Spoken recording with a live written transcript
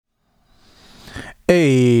Hey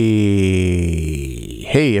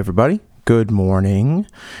everybody. Good morning.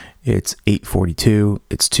 It's 8:42.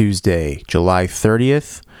 It's Tuesday, July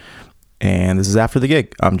 30th, and this is After the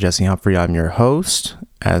Gig. I'm Jesse Humphrey. I'm your host.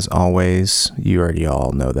 As always, you already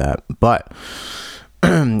all know that, but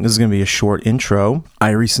this is going to be a short intro.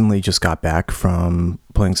 I recently just got back from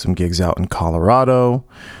playing some gigs out in Colorado.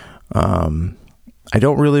 I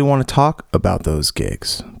don't really want to talk about those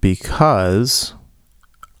gigs because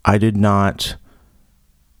I did not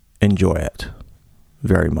enjoy it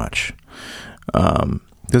very much.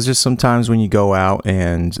 There's just sometimes when you go out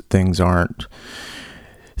and things aren't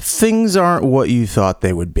what you thought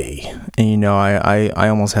they would be. And you know, I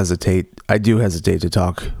almost hesitate. I do hesitate to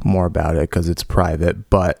talk more about it because it's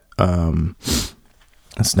private, but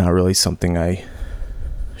it's not really something I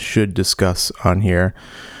should discuss on here.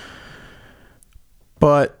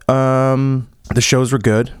 But the shows were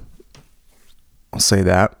good. I'll say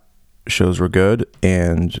that. Shows were good,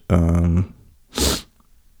 and you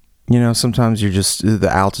know, sometimes you're just, the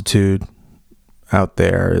altitude out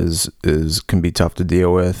there can be tough to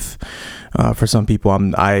deal with. For some people,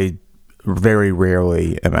 I very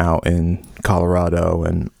rarely am out in Colorado,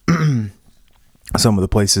 and some of the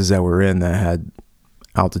places that we're in that had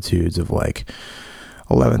altitudes of like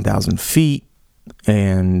 11,000 feet,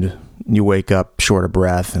 and you wake up short of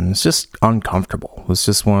breath, and it's just uncomfortable. It's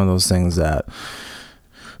just one of those things that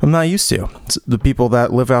I'm not used to. The people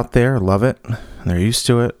that live out there love it, and they're used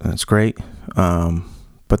to it, and it's great.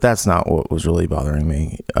 But that's not what was really bothering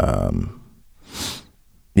me.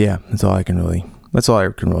 Yeah, that's all I can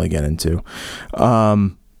really get into.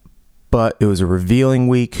 But it was a revealing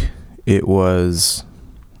week. It was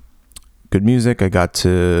good music. I got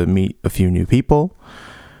to meet a few new people,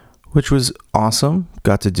 which was awesome.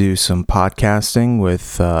 Got to do some podcasting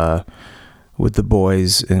with the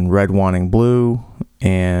boys in Red Wanting Blue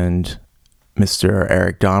and Mr.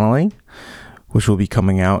 Eric Donnelly, which will be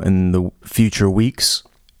coming out in the future weeks.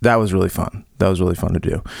 That was really fun. To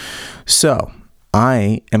do. So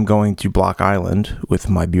I am going to Block Island with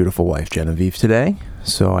my beautiful wife Genevieve today.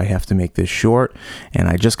 So I have to make this short. And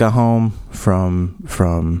I just got home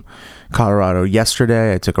from Colorado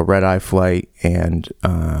yesterday. I took a red-eye flight, and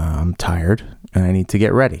I'm tired and I need to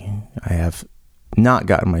get ready. I have not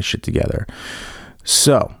gotten my shit together.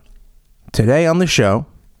 So today on the show,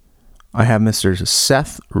 I have Mr.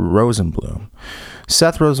 Seth Rosenblum.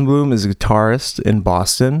 Seth Rosenblum is a guitarist in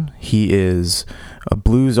Boston. He is a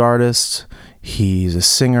blues artist. He's a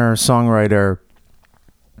singer, songwriter.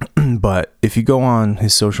 But if you go on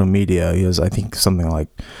his social media, he has, I think, something like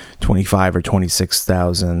 25 or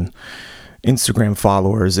 26,000 Instagram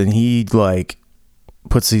followers, and he like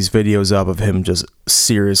puts these videos up of him just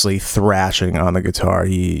seriously thrashing on the guitar.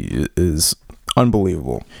 He is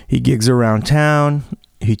unbelievable. He gigs around town.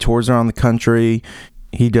 He tours around the country.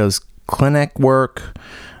 He does clinic work,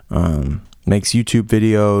 makes YouTube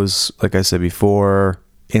videos, like I said before,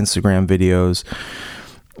 Instagram videos,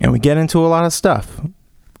 and we get into a lot of stuff.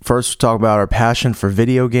 First, we talk about our passion for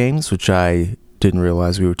video games, which I didn't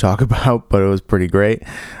realize we would talk about, but it was pretty great.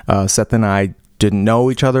 Seth and I didn't know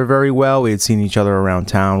each other very well. We had seen each other around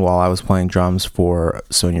town while I was playing drums for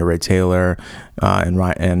Sonia Ray Taylor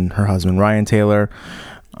and her husband Ryan Taylor.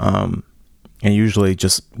 And usually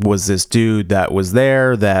just was this dude that was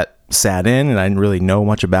there that sat in, and I didn't really know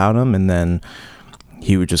much about him. And then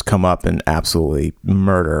he would just come up and absolutely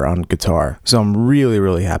murder on guitar. So I'm really,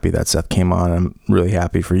 really happy that Seth came on. I'm really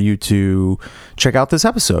happy for you to check out this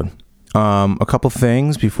episode. A couple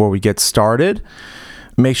things before we get started.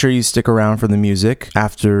 Make sure you stick around for the music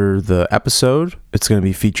after the episode. It's going to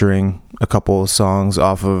be featuring a couple of songs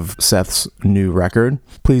off of Seth's new record.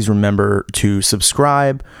 Please remember to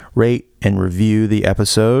subscribe, rate, and review the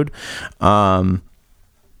episode.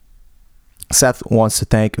 Seth wants to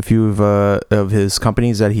thank a few of his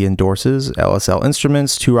companies that he endorses: LSL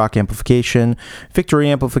Instruments, Two Rock Amplification,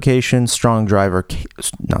 Victory Amplification, String Driver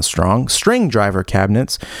Cabinets,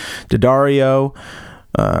 D'Addario,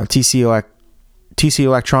 TC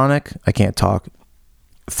Electronic, I can't talk,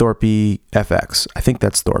 Thorpe FX. I think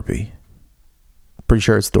that's Thorpe. Pretty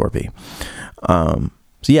sure it's Thorpe.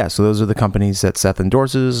 So those are the companies that Seth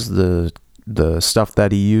endorses, the stuff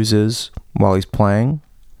that he uses while he's playing.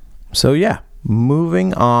 So yeah,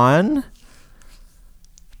 moving on.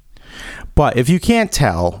 But if you can't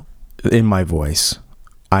tell in my voice,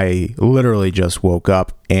 I literally just woke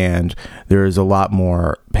up, and there is a lot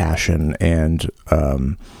more passion and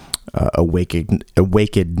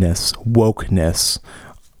wokeness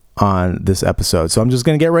on this episode. So I'm just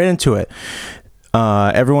going to get right into it.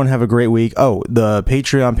 Everyone have a great week. Oh, the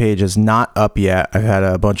Patreon page is not up yet. I've had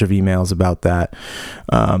a bunch of emails about that.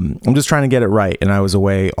 I'm just trying to get it right, and I was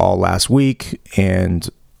away all last week, and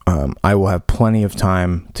I will have plenty of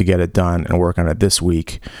time to get it done and work on it this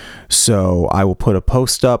week. So I will put a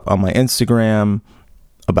post up on my Instagram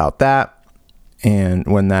about that, and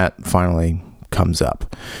when that finally comes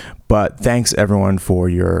up. But thanks everyone for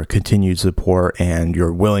your continued support and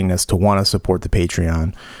your willingness to want to support the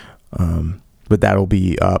Patreon. But that'll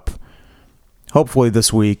be up hopefully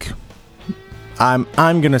this week. I'm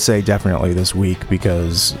gonna say definitely this week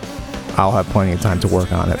because I'll have plenty of time to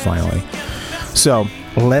work on it finally. So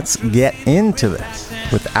let's get into this.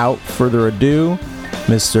 Without further ado,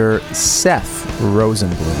 Mr. Seth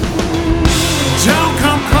Rosenblum. Don't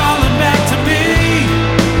come crawling back to me.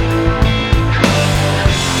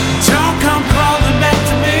 Don't come crawling back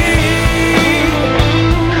to me.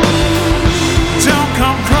 Don't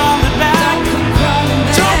come crawling back.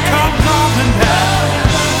 Don't come crawling back.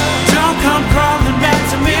 Don't come crawling back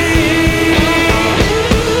to me.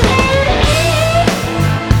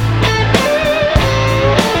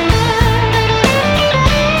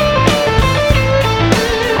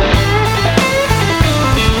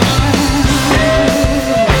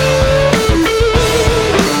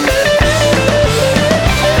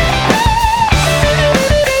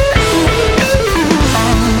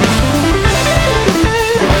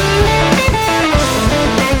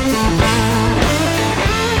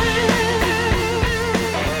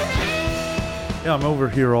 I'm over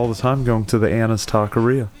here all the time going to the Anna's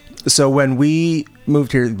Taqueria. So when we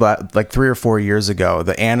moved here like 3 or 4 years ago,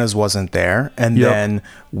 the Anna's wasn't there, and then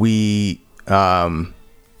we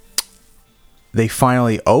they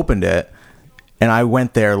finally opened it, and I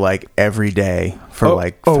went there like every day for 3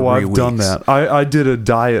 weeks. I've done that. I did a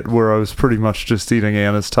diet where I was pretty much just eating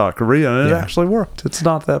Anna's Taqueria, and it actually worked. It's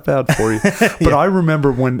not that bad for you. But I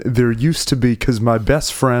remember when there used to be, because my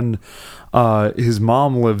best friend, his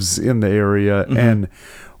mom lives in the area, and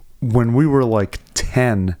when we were like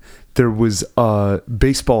 10, there was a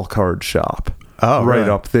baseball card shop right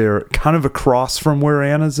up there, kind of across from where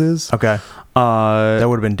Anna's is. Okay. That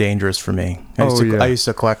would have been dangerous for me. I used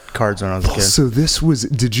to collect cards when I was a kid. So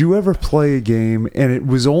did you ever play a game, and it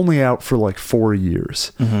was only out for like 4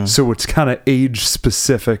 years, so it's kind of age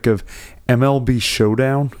specific, of MLB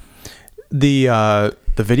Showdown?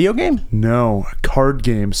 The video game? No, card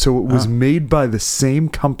game. So it was made by the same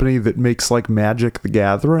company that makes like Magic the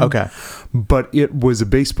Gathering. Okay. But it was a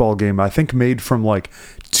baseball game, I think, made from like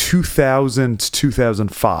 2000 to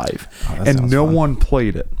 2005. And no one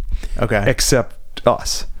played it. Okay. Except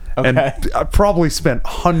us. Okay. And I probably spent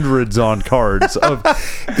hundreds on cards.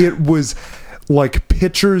 It was like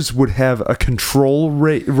pitchers would have a control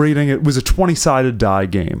rating. It was a 20-sided die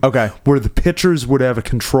game. Okay. Where the pitchers would have a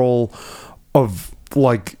control of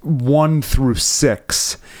like 1 through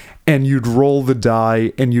 6, and you'd roll the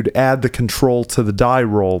die and you'd add the control to the die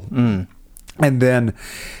roll. And then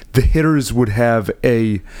the hitters would have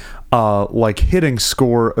a like hitting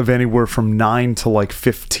score of anywhere from 9 to like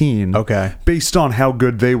 15. Okay. Based on how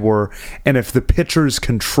good they were. And if the pitcher's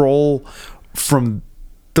control from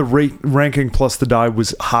the ranking plus the die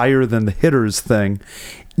was higher than the hitter's thing,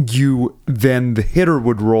 then the hitter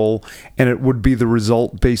would roll, and it would be the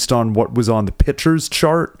result based on what was on the pitcher's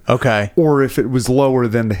chart. Okay. Or if it was lower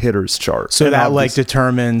than the hitter's chart. So that like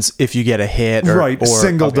determines if you get a hit or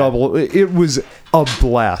single, double. It was a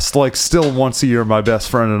blast. Like, still once a year, my best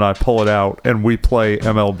friend and I pull it out and we play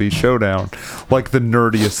MLB Showdown, like the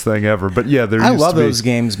nerdiest thing ever. But yeah, I love those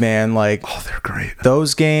games, man. Like, oh, they're great.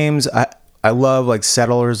 Those games, I love like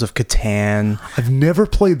Settlers of Catan. I've never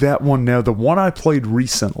played that one. Now, the one I played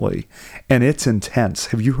recently, and it's intense.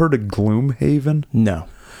 Have you heard of Gloomhaven? No.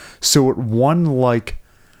 So it won like,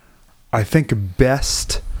 I think,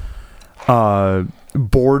 best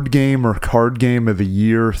board game or card game of the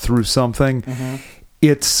year through something.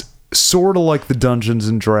 It's sort of like the Dungeons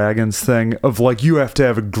and Dragons thing of like you have to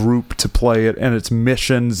have a group to play it, and it's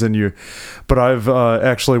missions, and but I've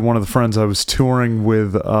actually, one of the friends I was touring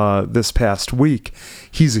with this past week,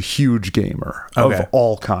 he's a huge gamer of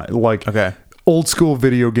all kinds, like old school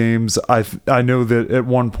video games. I know that at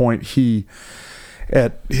one point he,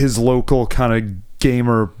 at his local kind of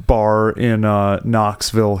gamer bar in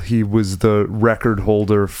Knoxville, he was the record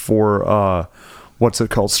holder for what's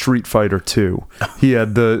it called? Street Fighter 2. He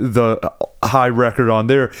had the high record on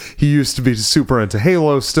there. He used to be super into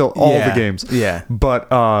Halo, still all the games. Yeah. But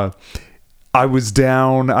I was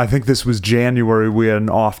down, I think this was January, we had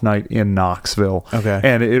an off night in Knoxville. Okay.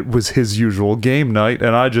 And it was his usual game night,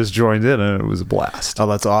 and I just joined in, and it was a blast. Oh,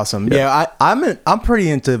 that's awesome. Yeah, I'm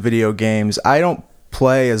pretty into video games. I don't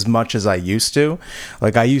play as much as I used to.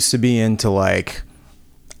 Like I used to be into like,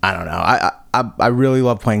 I don't know. I really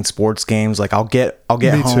love playing sports games. Like I'll get Me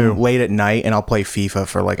home too. late at night and I'll play FIFA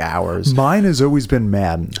for like hours. Mine has always been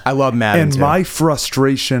Madden. I love Madden And too. my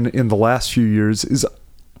frustration in the last few years is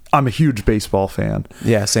I'm a huge baseball fan.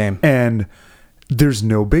 Yeah, same. And there's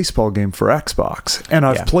no baseball game for Xbox. And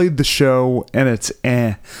I've Yeah. played the show and it's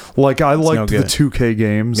Like I liked no the good. 2K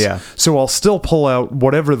games. Yeah. So I'll still pull out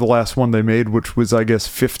whatever the last one they made, which was I guess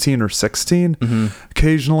 15 or 16 Mm-hmm.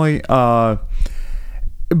 occasionally.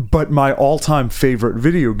 But my all-time favorite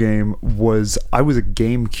video game was I was a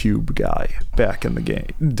GameCube guy back in the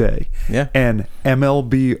day. Yeah. And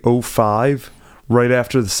MLB 05, right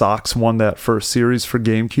after the Sox won that first series for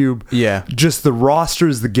GameCube. Yeah. Just the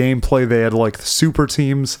rosters, the gameplay, they had like the super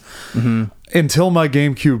teams. Mm-hmm. Until my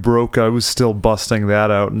GameCube broke, I was still busting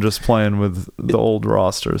that out and just playing with the old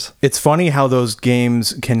rosters. It's funny how those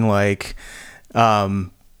games can like,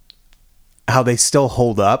 how they still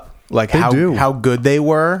hold up. Like They do. how good they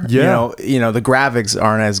were. Yeah. You know, the graphics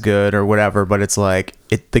aren't as good or whatever, but it's like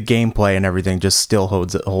the gameplay and everything just still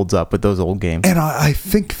holds up with those old games. And I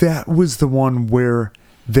think that was the one where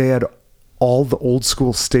they had all the old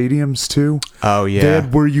school stadiums too. Oh yeah. They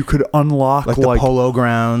had where you could unlock like the Polo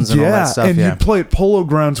Grounds and all yeah, that stuff. and Yeah. you'd play at Polo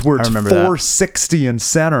Grounds where I it's remember that. 460 in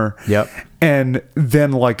center. Yep. And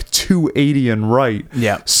then like 280 in right.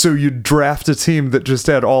 Yep. So you'd draft a team that just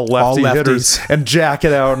had all lefty lefties. hitters and jack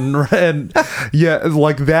it out and yeah,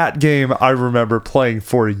 like that game I remember playing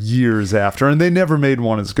for years after, and they never made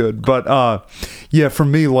one as good. But yeah, for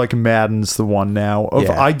me, like Madden's the one now.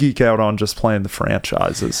 Yeah. I geek out on just playing the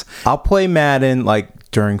franchises. I'll play Madden like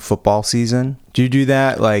during football season. Do you do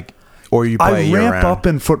that? Like, or you play I year ramp round? up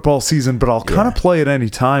in football season, but I'll kind of play at any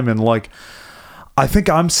time. And like, I think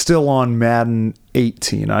I'm still on Madden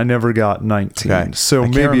 18. I never got 19. Okay. So I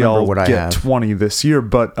can't maybe remember I'll what I get have. 20 this year.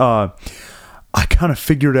 But I kind of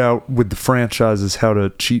figured out with the franchises how to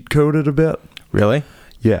cheat code it a bit. Really?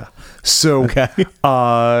 Yeah. So Okay.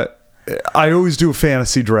 I always do a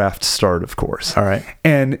fantasy draft start, of course. All right.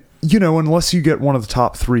 And, you know, unless you get one of the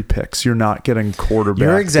top 3 picks, you're not getting quarterback.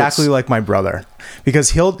 You're exactly like my brother, because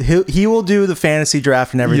he will do the fantasy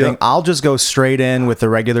draft and everything. Yeah. I'll just go straight in with the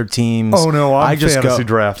regular teams. Oh, no, I'm I just fantasy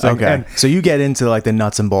drafting. Okay, And- so you get into like the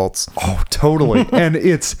nuts and bolts. Oh, totally. And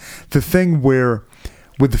it's the thing where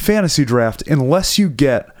with the fantasy draft, unless you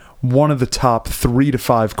get one of the top 3 to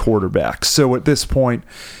 5 quarterbacks. So at this point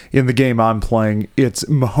in the game I'm playing, it's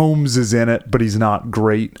Mahomes is in it, but he's not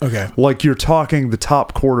great. Okay. Like you're talking the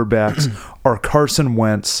top quarterbacks are Carson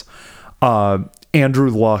Wentz, Andrew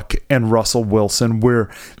Luck, and Russell Wilson,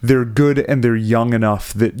 where they're good and they're young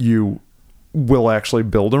enough that you will actually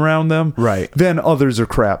build around them. Right. Then others are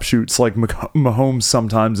crapshoots. Like Mahomes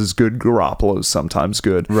sometimes is good. Garoppolo's sometimes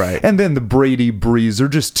good. Right. And then the Brady, Breeze are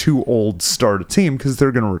just too old to start a team because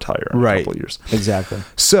they're going to retire in a Right. couple of years. Exactly.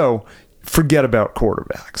 So forget about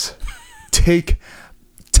quarterbacks. Take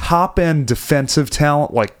top end defensive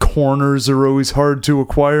talent, like corners are always hard to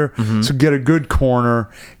acquire. Mm-hmm. So get a good corner,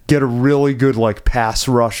 get a really good like pass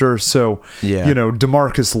rusher. So, Yeah. you know,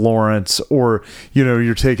 DeMarcus Lawrence, or, you know,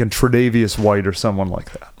 you're taking Tre'Davious White or someone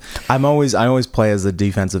like that. I always play as the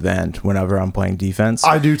defensive end whenever I'm playing defense.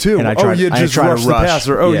 I do too. And I try, just I try rush to the rush.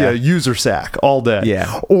 passer. Oh yeah, user sack all day.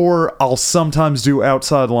 Yeah. Or I'll sometimes do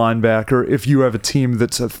outside linebacker if you have a team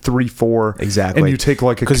that's a 3-4. Exactly. And you take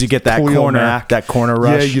like a 'Cause you get that Khalil corner- Mack. that corner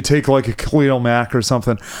rush. Yeah, you take like a Khalil Mack or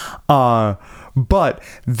something. But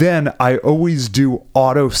then I always do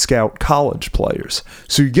auto scout college players.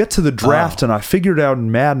 So you get to the draft, and I figured out in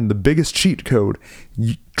Madden the biggest cheat code: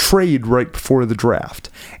 you trade right before the draft,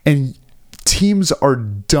 and teams are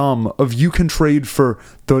dumb of you can trade for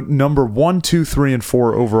the number 1, 2, 3, and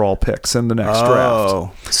 4 overall picks in the next draft.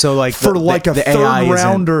 Oh, so like For like a the third AI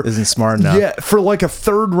rounder isn't smart enough. Yeah, for like a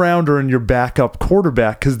third rounder and your backup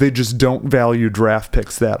quarterback, because they just don't value draft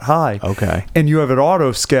picks that high. Okay. And you have it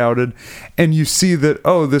auto scouted, and you see that,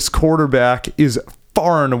 oh, this quarterback is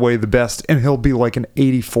far and away the best, and he'll be like an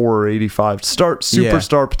 84 or 85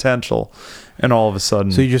 superstar potential, and all of a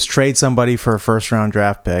sudden, So you just trade somebody for a first round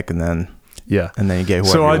draft pick, and then yeah, and then you get whoever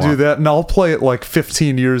so you I do want. that, and I'll play it like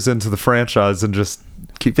 15 years into the franchise and just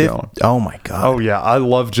keep going. Oh my god. Oh yeah, I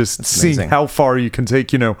love just seeing amazing. how far you can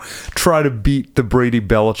take. You know, try to beat the Brady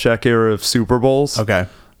Belichick era of Super Bowls. Okay.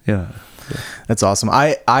 Yeah. That's awesome.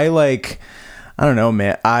 I like, I don't know,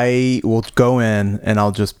 man. I will go in and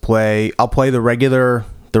I'll just play. I'll play the regular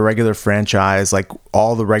franchise, like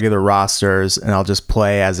all the regular rosters, and I'll just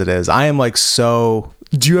play as it is. I am like so.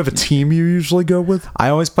 Do you have a team you usually go with? I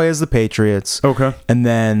always play as the Patriots. Okay. And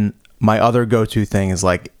then my other go-to thing is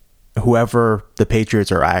like whoever the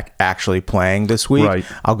Patriots are actually playing this week, Right.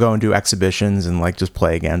 I'll go and do exhibitions and like just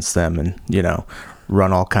play against them and, you know,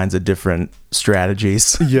 run all kinds of different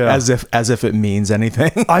strategies. Yeah. As if it means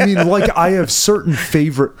anything. I mean, like, I have certain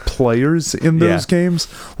favorite players in those Yeah. games.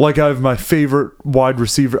 Like, I have my favorite wide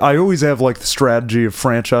receiver. I always have, like, the strategy of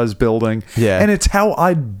franchise building. Yeah. And it's how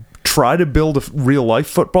I try to build a real life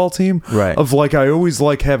football team. Right. Of, like, I always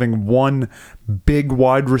like having one big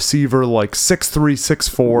wide receiver, like 6'3",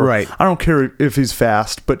 6'4". Right. I don't care if he's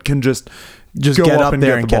fast, but can just go get up up and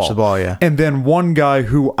there get and catch the ball, yeah. And then one guy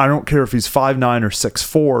who, I don't care if he's 5'9" or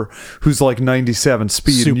 6'4", who's like 97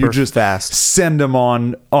 speed, and you Super just fast. send him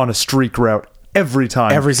on a streak route every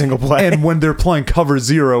time, Every single play. And when they're playing cover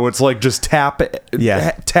zero, it's like just tap it,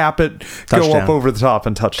 Yeah. tap it, go Touchdown. up over the top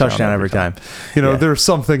and touchdown. Touchdown every time. You know, Yeah. there's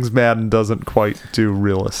some things Madden doesn't quite do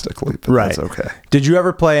realistically, but Right. that's okay. Did you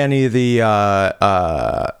ever play any of the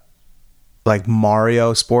like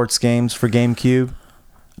Mario sports games for GameCube?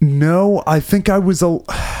 No, I think I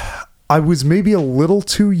was maybe a little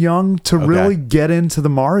too young to really get into the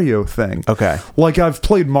Mario thing. Okay. Like, I've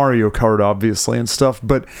played Mario Kart, obviously, and stuff,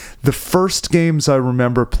 but the first games I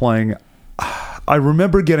remember playing, I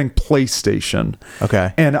remember getting PlayStation.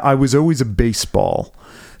 Okay. And I was always a baseball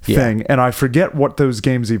thing. And I forget what those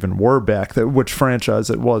games even were back then, which franchise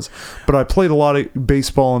it was. But I played a lot of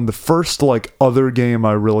baseball, and the first, like, other game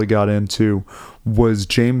I really got into was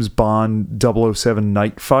James Bond 007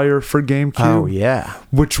 Nightfire for GameCube. Oh, yeah.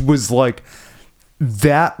 Which was like,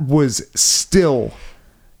 that was still,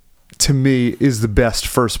 to me, is the best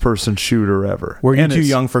first person shooter ever. Were you And too it's-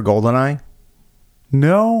 young for GoldenEye?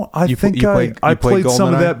 No, I think I played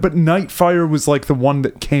some of GoldenEye? that, but Nightfire was like the one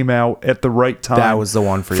that came out at the right time. That was the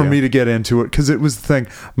one for you. me to get into it, because it was the thing.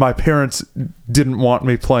 My parents didn't want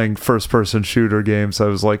me playing first person shooter games. I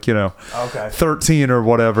was like, 13 or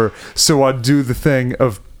whatever. So I'd do the thing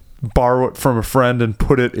of borrow it from a friend and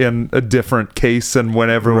put it in a different case, and when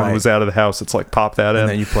everyone Right. was out of the house, it's like pop that in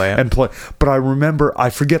then you play it. and play. But I remember, I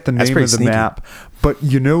forget the name pretty of the sneaky. map, but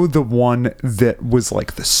you know the one that was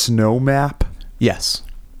like the snow map? Yes.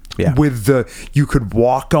 Yeah. With you could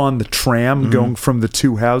walk on the tram going from the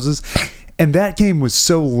two houses, and that game was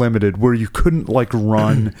so limited where you couldn't like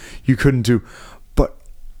run, you couldn't do, but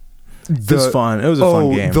It was fun. It was a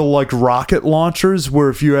fun game. the like rocket launchers, where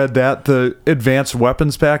if you had that, the advanced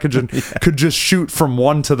weapons package, and could just shoot from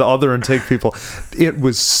one to the other and take people. It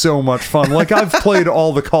was so much fun. Like, I've played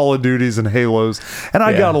all the Call of Duties and Halos, and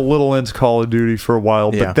I Yeah. got a little into Call of Duty for a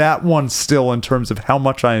while, Yeah. but that one still, in terms of how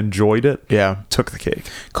much I enjoyed it, Yeah. took the cake.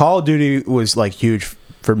 Call of Duty was like huge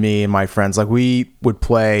for me and my friends. Like, we would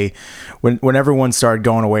play when everyone started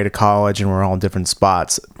going away to college and we're all in different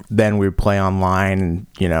spots. Then we would play online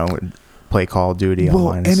and, play Call of Duty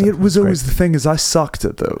online. And stuff. it was great. always the thing is, I sucked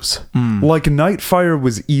at those. Like, Nightfire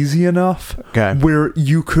was easy enough Okay. where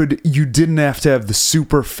you didn't have to have the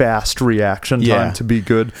super fast reaction time Yeah. to be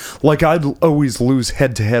good. Like, I'd always lose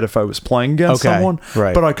head to head if I was playing against Okay. someone,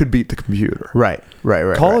 Right. but I could beat the computer. Right.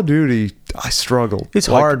 Call of Duty, I struggled. It's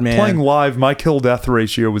Like, hard, man. Playing live, my kill death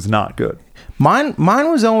ratio was not good. Mine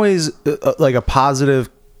was always like a positive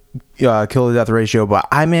kill to death ratio, but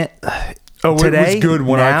I meant Oh, today, it was good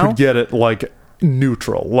when I now- could get it like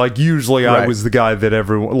neutral. Like, usually I Right. was the guy that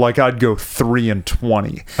everyone, like, I'd go 3 and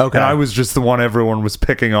 20. Okay. And I was just the one everyone was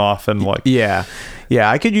picking off, and like, Yeah.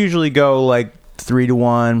 I could usually go like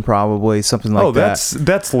 3-1, probably something like that.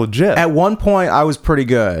 that's legit. At one point, I was pretty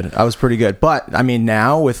good. But I mean,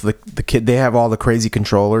 now with the kid, they have all the crazy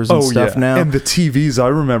controllers and stuff now. And the TVs, I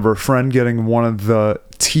remember a friend getting one of the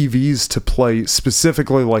TVs to play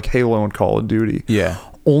specifically like Halo and Call of Duty. Yeah.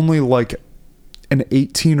 Only like an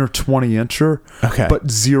 18 or 20 incher, Okay.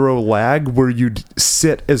 but zero lag, where you'd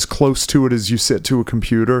sit as close to it as you sit to a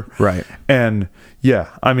computer. Right. And yeah,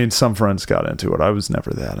 I mean, some friends got into it. I was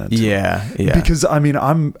never that into it. Yeah. Because I mean,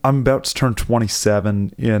 I'm about to turn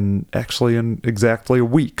 27 in exactly a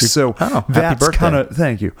week. So happy that's birthday. kind of,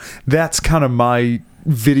 thank you. That's kind of my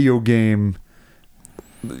video game,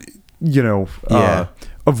 Yeah.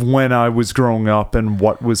 of when I was growing up and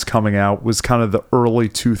what was coming out was kind of the early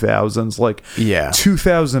 2000s, like Yeah.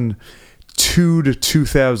 2002 to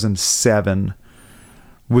 2007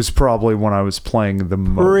 was probably when I was playing the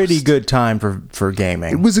most. Pretty good time for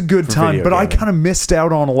gaming. It was a good For time, video but I gaming. kind of missed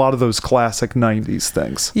out on a lot of those classic 90s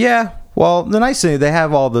things. Yeah. Well, the nice thing, they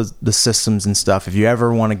have all the systems and stuff. If you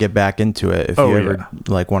ever want to get back into it, if you ever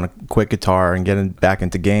like want to quit guitar and get back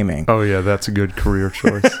into gaming. Oh yeah, that's a good career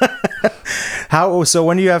choice. So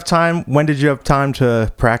when do you have time? When did you have time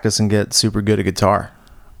to practice and get super good at guitar?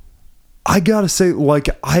 I gotta say, like,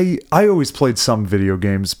 I always played some video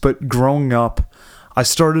games, but growing up, I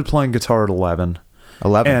started playing guitar at 11,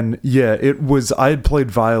 11. And yeah, I had played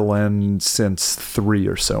violin since 3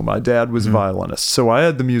 or so. My dad was a violinist. So I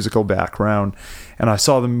had the musical background, and I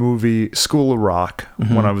saw the movie School of Rock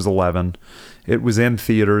when I was 11. It was in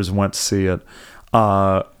theaters, went to see it.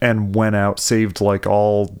 And went out, saved like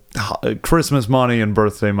all Christmas money and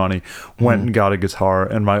birthday money, went and got a guitar,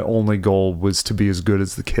 and my only goal was to be as good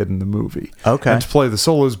as the kid in the movie. Okay. And to play the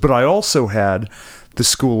solos, but I also had the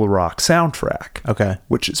School of Rock soundtrack. Okay.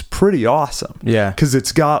 Which is pretty awesome. Yeah. Because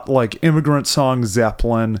it's got like Immigrant Song,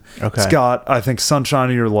 Zeppelin. Okay. It's got, I think, Sunshine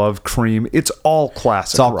of Your Love, Cream. It's all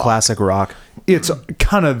classic It's all rock. classic rock. It's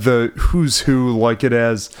kind of the who's who, like it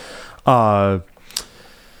has...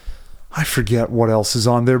 I forget what else is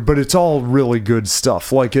on there, but it's all really good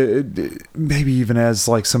stuff. Like it maybe even has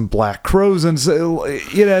like some Black Crows, and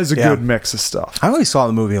it has a good mix of stuff. I only saw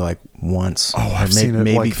the movie like once. Oh, I've seen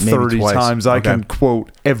it like 30 twice. times. I can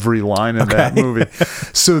quote every line in that movie.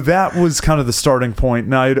 So that was kind of the starting point.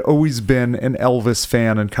 And I had always been an Elvis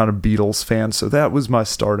fan and kind of Beatles fan. So that was my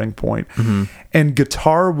starting point. And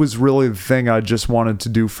guitar was really the thing I just wanted to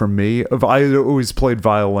do for me. I had always played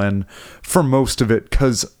violin for most of it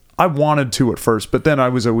because I wanted to at first, but then I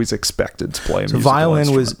was always expected to play a musical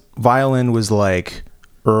instrument. Violin was like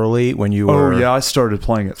early when you were... Oh yeah, I started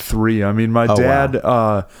playing at 3. I mean, my dad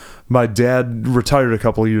retired a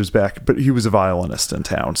couple of years back, but he was a violinist in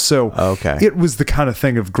town. So it was the kind of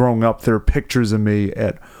thing of growing up. There are pictures of me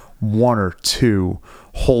at 1 or 2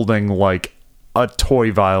 holding like a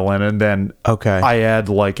toy violin, and then I had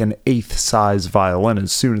like an 1/8 size violin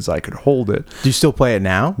as soon as I could hold it. Do you still play it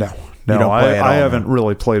now? No, I haven't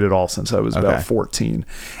really played it all since I was about 14.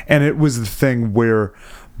 And it was the thing where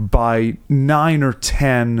by 9 or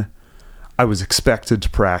 10, I was expected to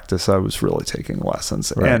practice. I was really taking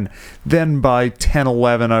lessons. Right. And then by 10,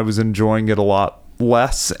 11, I was enjoying it a lot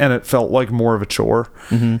less, and it felt like more of a chore.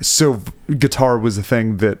 So guitar was a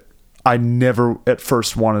thing that I never at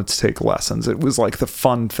first wanted to take lessons. It was like the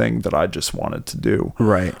fun thing that I just wanted to do.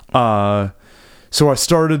 Right. So I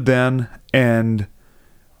started then, and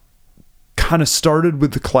kind of started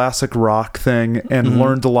with the classic rock thing, and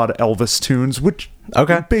learned a lot of Elvis tunes, which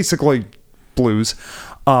basically blues.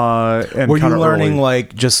 And were you learning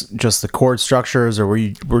like just the chord structures, or were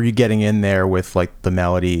you getting in there with like the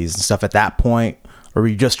melodies and stuff at that point, or were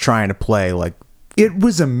you just trying to play like? It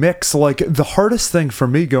was a mix. Like the hardest thing for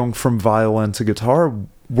me going from violin to guitar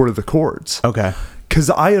were the chords. Okay. Because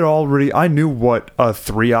I knew what a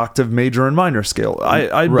 3-octave major and minor scale.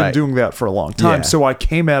 I'd been doing that for a long time. Yeah. So I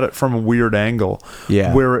came at it from a weird angle.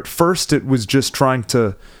 Yeah. Where at first it was just trying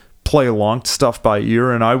to play along to stuff by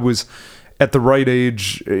ear. And I was at the right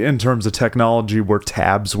age in terms of technology where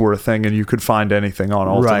tabs were a thing and you could find anything on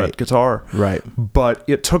Ultimate Guitar. Right. But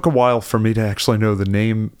it took a while for me to actually know the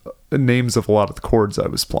names of a lot of the chords I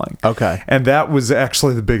was playing. Okay. And that was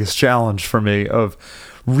actually the biggest challenge for me, of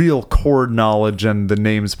real chord knowledge and the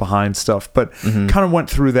names behind stuff. But kind of went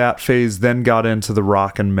through that phase, then got into the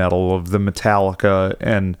rock and metal of the Metallica,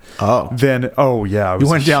 and then you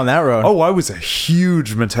went down that road. I was a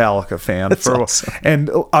huge Metallica fan. That's awesome.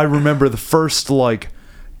 And I remember the first like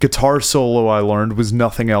guitar solo I learned was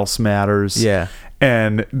Nothing Else Matters. Yeah.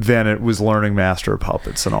 And then it was learning Master of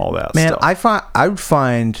Puppets and all that stuff.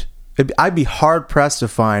 I'd be hard pressed to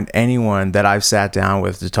find anyone that I've sat down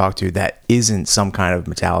with to talk to that isn't some kind of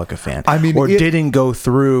Metallica fan. I mean, didn't go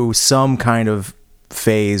through some kind of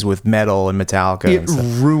phase with metal and Metallica. It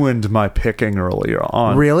ruined my picking earlier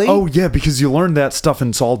on. Really? Oh yeah, because you learn that stuff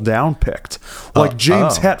and it's all down picked. Like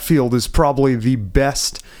James Hetfield is probably the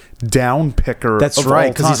best down picker. That's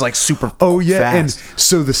right, because he's like super fast. And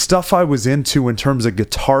so the stuff I was into in terms of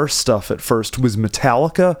guitar stuff at first was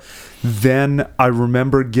Metallica. Then I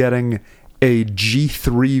remember getting a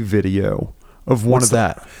G3 video of one What's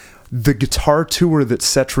of the guitar tour that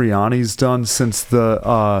Satriani's done since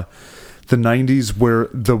the 90s, where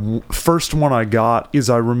the first one I got is,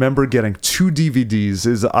 I remember getting 2 DVDs.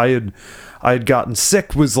 Is I had gotten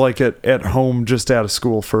sick, was like at home just out of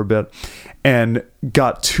school for a bit, and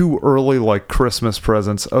got 2 early like Christmas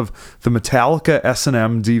presents of the Metallica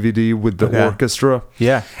S&M DVD with the orchestra.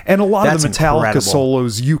 Yeah. And a lot of the Metallica incredible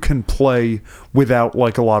solos you can play without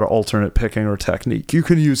like a lot of alternate picking or technique. You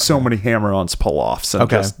can use so many hammer-ons, pull-offs, and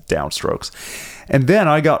just downstrokes. And then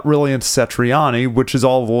I got really into Satriani, which is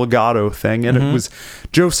all the legato thing, and it was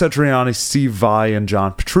Joe Satriani, Steve Vai, and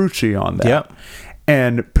John Petrucci on that. Yep.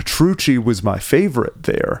 And Petrucci was my favorite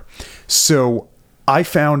there. So I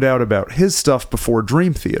found out about his stuff before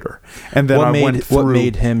Dream Theater. And then what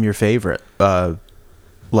made him your favorite?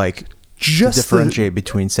 Just differentiate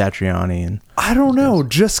between Satriani and... I don't know.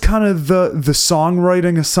 Just kind of the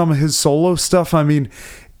songwriting of some of his solo stuff. I mean,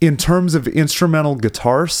 in terms of instrumental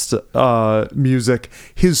guitar music,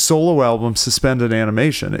 his solo album Suspended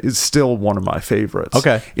Animation is still one of my favorites.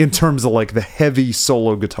 Okay. In terms of like the heavy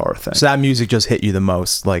solo guitar thing. So that music just hit you the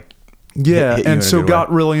most, like Yeah, hit you in and a so good got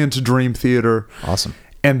way. really into Dream Theater. Awesome.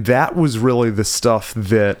 And that was really the stuff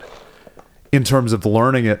that, in terms of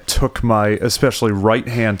learning it, took my especially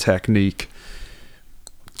right-hand technique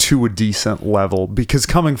to a decent level. Because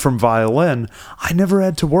coming from violin, I never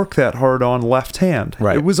had to work that hard on left hand.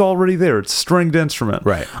 Right. It was already there. It's a stringed instrument.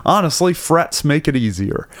 Right. Honestly, frets make it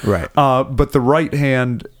easier. Right. But the right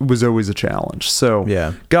hand was always a challenge. So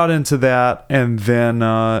Yeah. got into that. And then,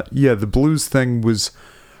 the blues thing was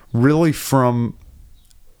really from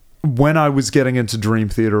when I was getting into Dream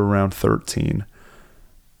Theater around 13.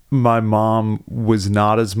 My mom was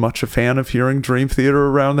not as much a fan of hearing Dream Theater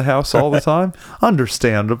around the house all the time.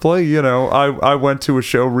 Understandably, you know, I went to a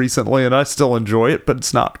show recently and I still enjoy it, but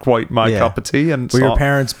it's not quite my Yeah. cup of tea. And Were your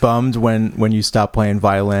parents bummed when you stopped playing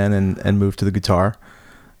violin and moved to the guitar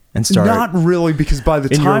and started not really, because by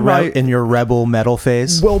the in time in your rebel metal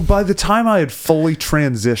phase? well, by the time I had fully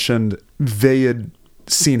transitioned, they had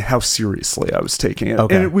seen how seriously I was taking it.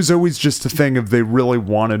 Okay. And it was always just a thing of they really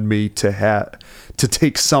wanted me to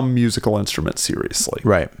take some musical instrument seriously.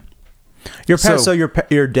 Right. So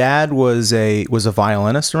your dad was a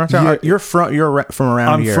violinist around town? Yeah. You're from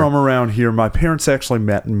around I'm here. from around here. My parents actually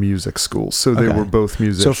met in music school, so they Okay. were both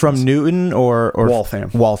musicians. So from Newton or Waltham.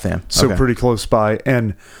 Waltham. So Okay. pretty close by.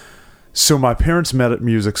 And so my parents met at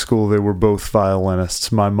music school. They were both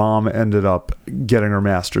violinists. My mom ended up getting her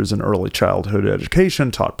master's in early childhood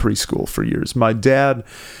education, taught preschool for years. My dad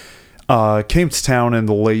came to town in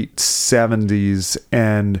the late 70s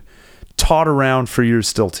and taught around for years,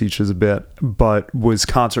 still teaches a bit, but was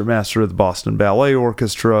concertmaster of the Boston Ballet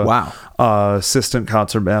Orchestra. Wow. Assistant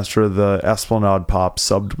concertmaster of the Esplanade Pop,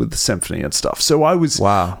 subbed with the symphony and stuff. So I was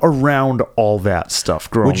Wow. around all that stuff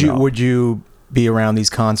growing up. Would you be around these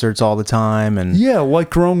concerts all the time? And Yeah, like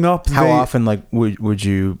growing up. how often like would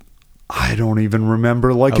you? I don't even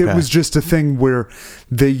remember. Like Okay. it was just a thing where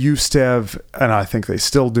they used to have, and I think they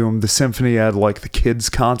still do them. The symphony had like the kids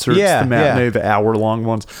concerts, Yeah, the matinee, yeah. the hour-long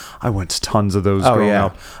ones. I went to tons of those Oh, growing yeah.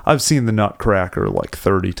 up. I've seen the Nutcracker like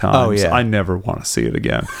 30 times. Oh, yeah. I never want to see it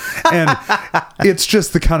again. And it's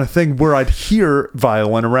just the kind of thing where I'd hear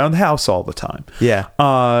violin around the house all the time. Yeah.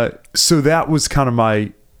 So that was kind of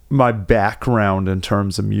my background in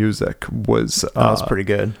terms of music was That's pretty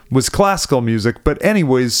good. was classical music. But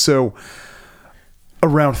anyways, so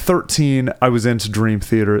around 13 I was into Dream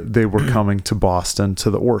Theater. They were coming to Boston to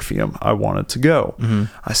the Orpheum. I wanted to go.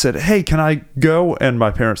 I said, hey, can I go? And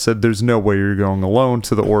my parents said, there's no way you're going alone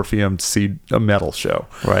to the Orpheum to see a metal show.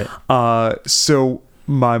 Right. So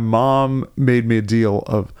my mom made me a deal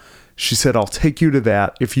of, she said, I'll take you to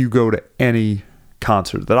that if you go to any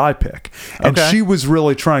concert that I pick. And Okay. she was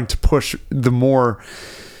really trying to push the more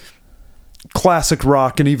classic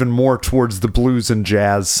rock and even more towards the blues and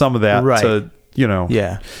jazz, some of that Right. to, you know,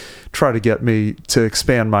 Yeah. try to get me to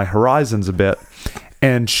expand my horizons a bit.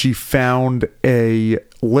 And she found a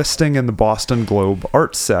listing in the Boston Globe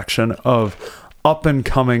arts section of up and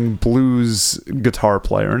coming blues guitar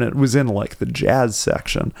player, and it was in like the jazz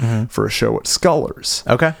section for a show at Scullers.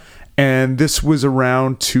 Okay. And this was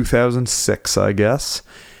around 2006, I guess.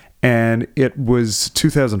 And it was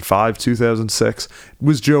 2005, 2006. It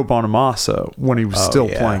was Joe Bonamassa when he was still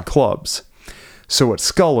yeah. playing clubs. So at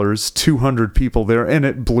Scullers, 200 people there, and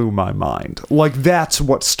it blew my mind. Like, that's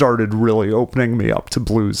what started really opening me up to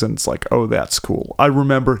blues. And it's like, oh, that's cool. I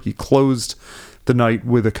remember he closed the night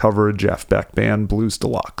with a cover of Jeff Beck band, Blues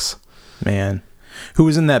Deluxe. Man, who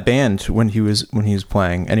was in that band when he was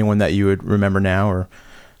playing? Anyone that you would remember now? Or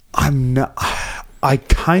I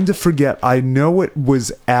kind of forget. I know it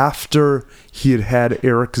was after he had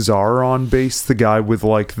Eric Czar on bass, the guy with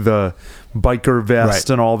like the biker vest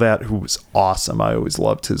Right. and all that, who was awesome. I always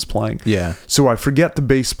loved his playing. Yeah. So I forget the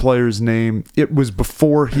bass player's name. It was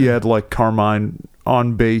before he had like Carmine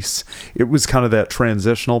on bass. It was kind of that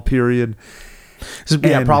transitional period.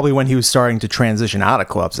 yeah, And- probably when he was starting to transition out of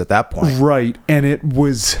clubs at that point. Right. And it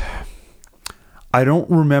was, I don't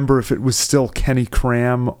remember if it was still Kenny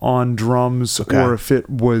Cram on drums or if it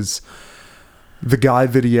was the guy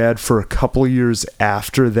that he had for a couple of years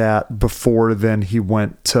after that, before then he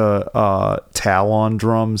went to Tal on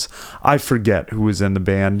drums. I forget who was in the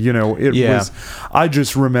band. You know, it Yeah. was, I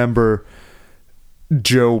just remember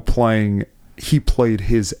Joe playing, he played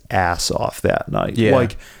his ass off that night. Yeah.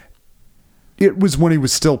 Like, it was when he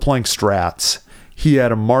was still playing Strats. he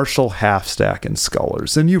had a Marshall half stack in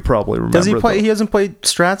Scullers, and you probably remember. Does he play? He doesn't play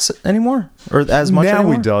Strats anymore, or as much now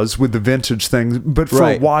anymore? he does with the vintage things, but for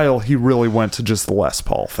a while he really went to just the Les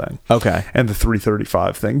Paul thing. Okay. And the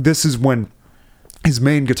 335 thing. This is when his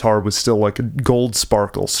main guitar was still like a gold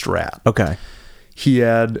sparkle Strat. Okay. He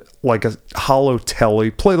had like a hollow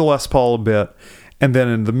telly, played the Les Paul a bit, and then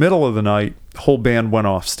in the middle of the night, the whole band went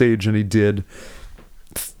off stage and he did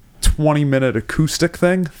 20-minute acoustic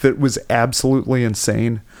thing that was absolutely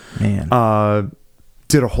insane. Man.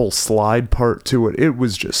 Did a whole slide part to it. It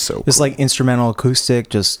was just so It's cool. like instrumental acoustic,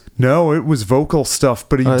 just... No, it was vocal stuff,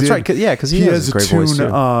 but he that's did... right, because he has a great voice,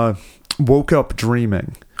 too. Woke Up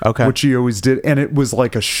Dreaming. Okay. Which he always did, and it was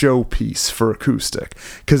like a showpiece for acoustic,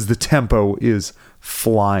 because the tempo is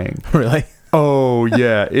flying. Really? Oh,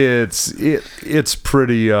 yeah. It's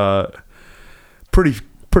pretty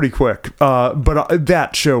quick. But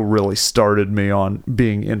that show really started me on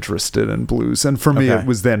being interested in blues. And for me, Okay. it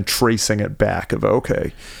was then tracing it back of,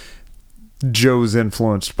 okay, Joe's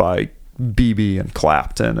influenced by BB and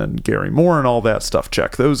Clapton and Gary Moore and all that stuff.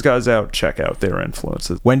 Check those guys out. Check out their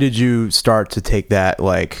influences. When did you start to take that,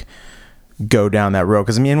 like, go down that road?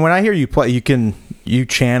 Because, I mean, when I hear you play, you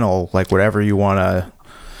channel, like, whatever you want to...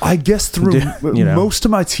 I guess through you know. most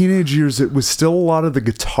of my teenage years, it was still a lot of the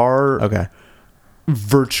guitar... Okay.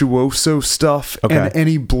 virtuoso stuff, Okay. and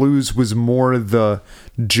any blues was more the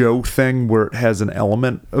Joe thing where it has an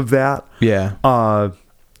element of that. Yeah.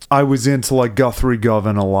 I was into like Guthrie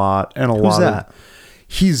Govan a lot, and Who's that?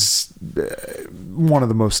 He's one of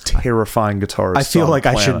the most terrifying guitarists. I feel on like the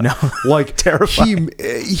I should planet. know. Like Terrifying.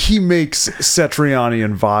 he makes Satriani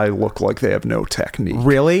and Vai look like they have no technique.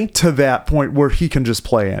 Really? To that point where he can just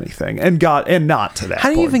play anything, and not to that. How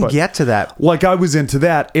do you point, even but- get to that? Like I was into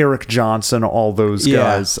that, Eric Johnson, all those Yeah.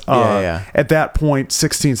 guys. Yeah. At that point,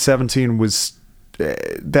 16, 17 was,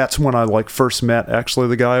 that's when I like first met actually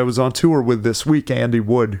the guy I was on tour with this week, Andy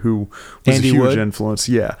Wood, who was Andy a huge Wood? influence.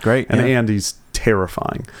 Yeah. Great, And yeah. Andy's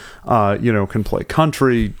terrifying. Can play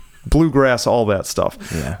country, bluegrass, all that stuff.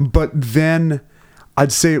 Yeah. But then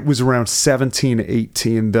I'd say it was around 17,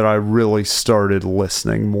 18 that I really started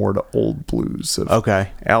listening more to old blues of Okay.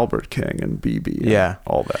 Albert King and BB and Yeah.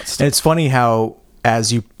 all that stuff. And it's funny how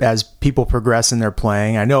as people progress in their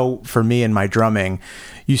playing, I know for me in my drumming,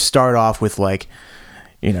 you start off with like,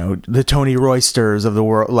 you know, the Tony Roysters of the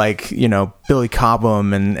world, like, you know, Billy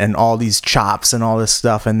Cobham and all these chops and all this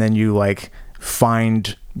stuff, and then you like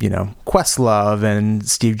find, you know, Questlove and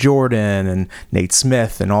Steve Jordan and Nate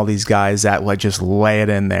Smith and all these guys that like just lay it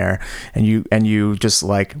in there, and you just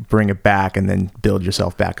like bring it back and then build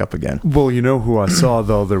yourself back up again. Well, you know who I saw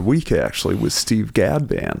the other week actually was Steve Gadd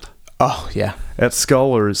Band Oh yeah. at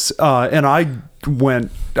Scullers. And I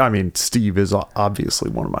went, I mean, Steve is obviously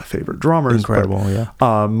one of my favorite drummers. Incredible, but,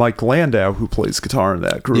 yeah. Mike Landau, who plays guitar in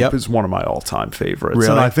that group, Yep. is one of my all-time favorites. Really?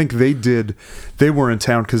 And I think they were in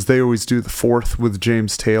town because they always do the 4th with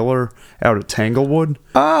James Taylor out at Tanglewood.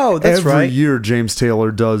 Oh, that's Every right. year James Taylor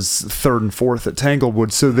does 3rd and 4th at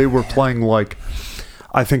Tanglewood. So they were playing like,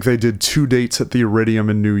 I think they did 2 dates at the Iridium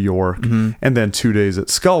in New York and then 2 days at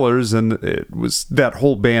Scullers, and it was that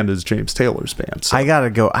whole band is James Taylor's band. So I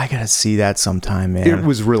gotta see that sometime, man. it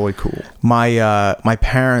was really cool. My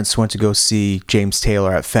parents went to go see James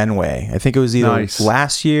Taylor at Fenway. I think it was either Nice.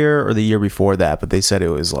 last year or the year before that, but they said it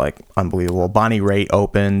was like unbelievable. Bonnie Raitt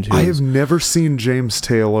opened. I have never seen James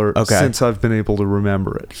Taylor Okay. since I've been able to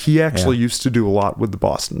remember it. He actually used to do a lot with the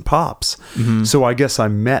Boston Pops. So I guess I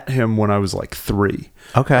met him when I was like 3.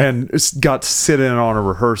 Okay. And got to sit in on a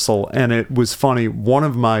rehearsal, and it was funny. One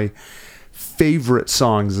of my favorite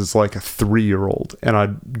songs is like a 3-year-old, and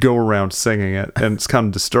I'd go around singing it, and it's kind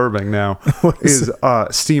of disturbing now, is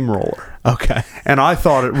Steamroller. Okay. And I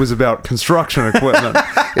thought it was about construction equipment.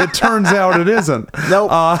 It turns out it isn't. Nope.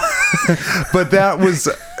 But that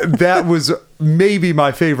was maybe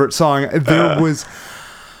my favorite song.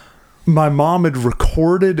 My mom had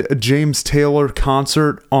recorded a James Taylor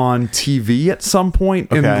concert on TV at some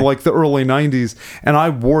point in Okay. like the early 90s, and I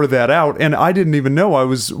wore that out, and I didn't even know I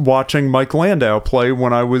was watching Mike Landau play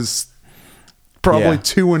when I was probably Yeah.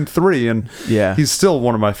 2 and 3, and Yeah. he's still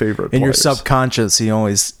one of my favorite In your players. subconscious, he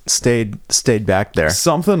always stayed back there.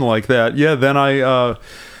 Something like that. Yeah, then I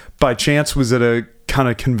by chance was at a kind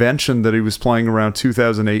of convention that he was playing around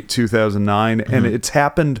 2008, 2009, and it's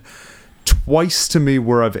happened twice to me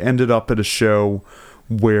where I've ended up at a show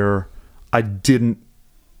where I didn't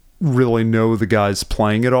really know the guys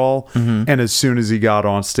playing at all, and as soon as he got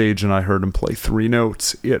on stage and I heard him play 3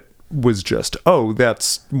 notes, it was just, oh,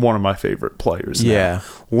 that's one of my favorite players now. Yeah.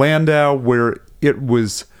 Landau, where it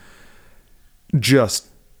was just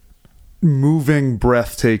moving,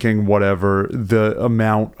 breathtaking, whatever, the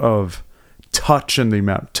amount of touch and the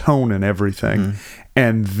amount of tone and everything.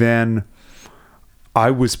 And then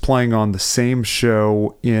I was playing on the same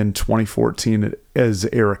show in 2014 as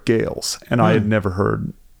Eric Gales, and I had never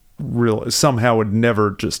heard somehow had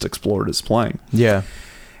never just explored his playing. Yeah.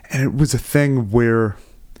 And it was a thing where,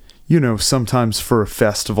 sometimes for a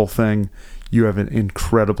festival thing, you have an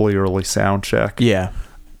incredibly early sound check. Yeah.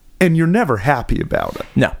 And you're never happy about it.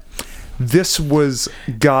 No. This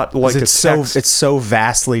got like it's so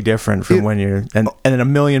vastly different from when you're and a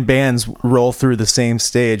million bands roll through the same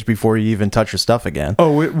stage before you even touch your stuff again.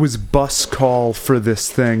 Oh, it was bus call for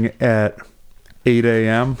this thing at 8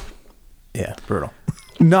 a.m. Yeah, brutal.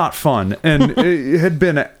 Not fun. And it had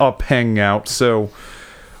been up hanging out, so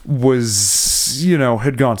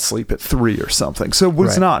had gone to sleep at 3 or something. So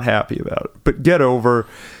was not happy about it. But get over,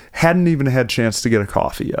 hadn't even had a chance to get a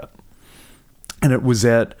coffee yet. And it was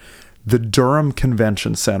at the Durham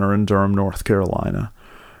Convention Center in Durham, North Carolina.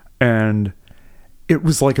 And it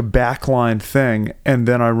was like a backline thing. And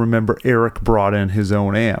then I remember Eric brought in his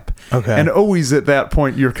own amp. Okay. And always at that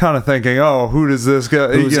point, you're kind of thinking, oh, who does this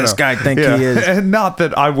guy... Who's this guy think he is? And not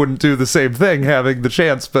that I wouldn't do the same thing having the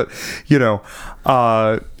chance, but,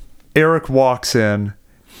 Eric walks in,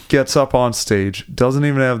 gets up on stage, doesn't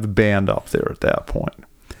even have the band up there at that point,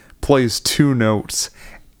 plays 2 notes,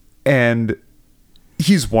 and...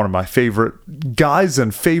 he's one of my favorite guys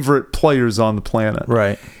and favorite players on the planet.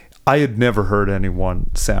 Right. I had never heard anyone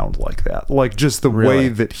sound like that. Like just the way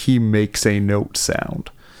that he makes a note sound.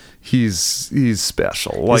 He's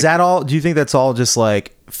special. Like, is that all? Do you think that's all just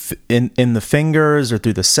like in the fingers or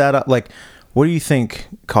through the setup? Like, what do you think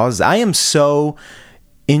causes? I am so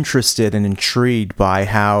interested and intrigued by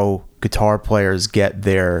how guitar players get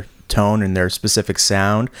their tone and their specific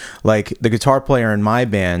sound. Like the guitar player in my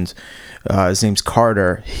band, his name's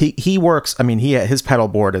Carter. He works. I mean, his pedal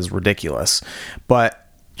board is ridiculous, but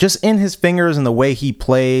just in his fingers and the way he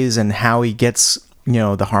plays and how he gets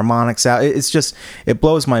the harmonics out, it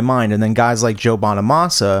blows my mind. And then guys like Joe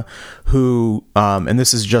Bonamassa, who and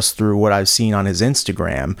this is just through what I've seen on his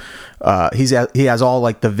Instagram, he has all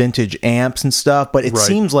like the vintage amps and stuff, but it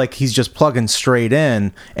seems like he's just plugging straight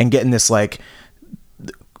in and getting this like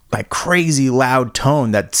crazy loud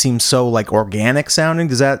tone that seems so like organic sounding.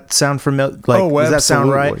 Does that sound familiar? Like, does that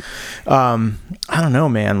sound right? I don't know,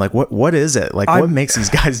 man. Like what is it? Like what makes these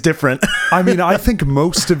guys different? I mean, I think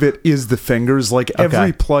most of it is the fingers. Like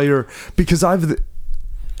every player, because I've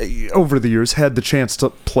over the years had the chance to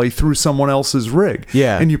play through someone else's rig.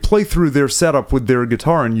 Yeah. And you play through their setup with their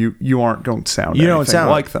guitar and you aren't going to sound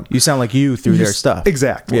like them. You sound like you through their stuff.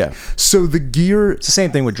 Exactly. Yeah. So the gear... It's the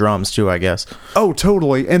same thing with drums too, I guess. Oh,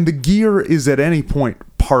 totally. And the gear is at any point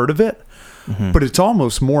part of it, but it's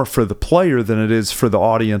almost more for the player than it is for the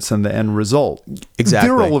audience and the end result. Exactly.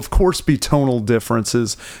 There will, of course, be tonal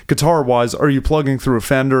differences. Guitar-wise, are you plugging through a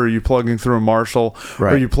Fender? Are you plugging through a Marshall?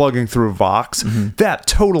 Right. Are you plugging through a Vox? That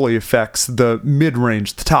totally affects the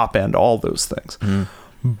mid-range, the top end, all those things.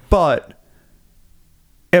 But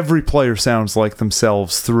every player sounds like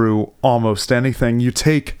themselves through almost anything. You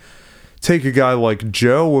take a guy like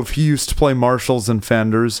Joe, if he used to play Marshalls and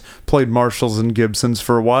Fenders, played Marshalls and Gibsons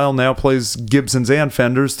for a while, now plays Gibsons and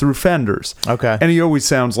Fenders through Fenders. Okay. And he always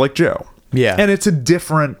sounds like Joe. Yeah. And it's a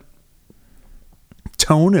different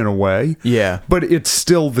tone in a way. Yeah. But it's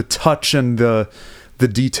still the touch and the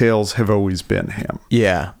details have always been him.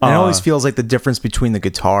 Yeah. And it always feels like the difference between the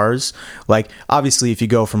guitars. Like, obviously, if you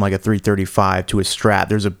go from like a 335 to a Strat,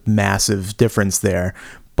 there's a massive difference there.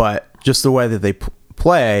 But just the way that they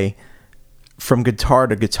play... from guitar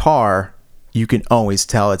to guitar, you can always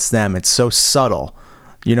tell it's them. It's so subtle.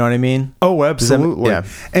 You know what I mean? Oh, absolutely. Yeah.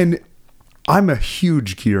 And I'm a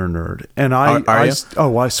huge gear nerd, and Are you?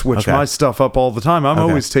 I switch my stuff up all the time. I'm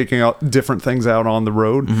always taking out different things out on the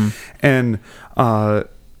road, and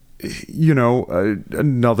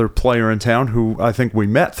another player in town who I think we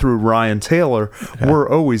met through Ryan Taylor. We're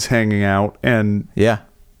always hanging out and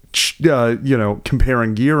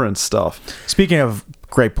comparing gear and stuff. Speaking of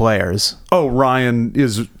great players, Ryan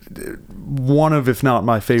is one of, if not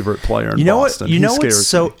my favorite player in Boston. You know what's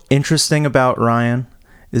so interesting about Ryan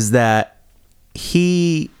is that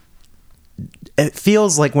it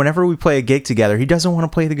feels like whenever we play a gig together, he doesn't want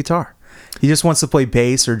to play the guitar. He just wants to play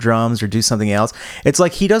bass or drums or do something else. It's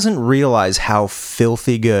like he doesn't realize how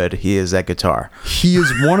filthy good he is at guitar. He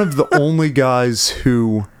is one of the only guys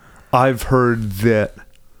who I've heard that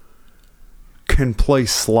can play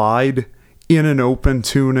slide in an open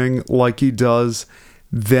tuning like he does,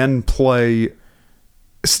 then play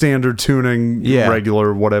standard tuning, Yeah.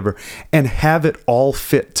 regular, whatever, and have it all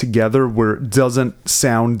fit together where it doesn't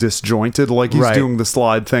sound disjointed, like he's Right. doing the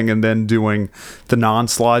slide thing and then doing the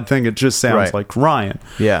non-slide thing. It just sounds Right. like Ryan.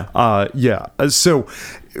 Yeah. Yeah. So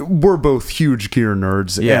we're both huge gear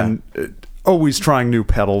nerds Yeah. and always trying new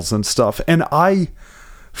pedals and stuff. And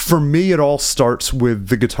for me, it all starts with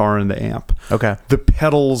the guitar and the amp. Okay. The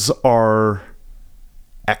pedals are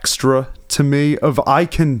extra to me. I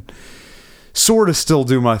can sort of still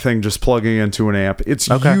do my thing just plugging into an amp. It's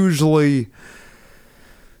Okay. usually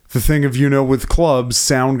the thing of, with clubs,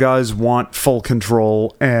 sound guys want full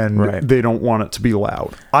control and Right. they don't want it to be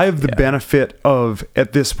loud. I have the benefit of,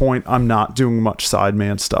 at this point, I'm not doing much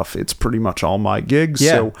sideman stuff. It's pretty much all my gigs.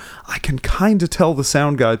 Yeah. So I can kind of tell the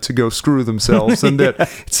sound guy to go screw themselves and that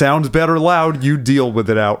it sounds better loud. You deal with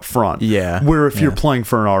it out front. Yeah. Where if you're Yeah. playing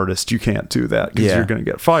for an artist, you can't do that because Yeah. you're going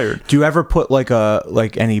to get fired. Do you ever put like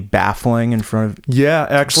any baffling in front of Yeah,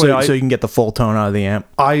 actually, so you can get the full tone out of the amp?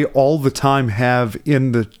 I all the time have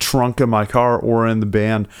in the trunk of my car or in the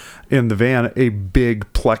van a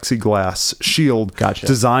big plexiglass shield Gotcha.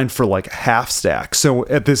 designed for like half stack. So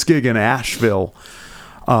at this gig in Asheville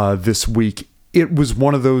this week, it was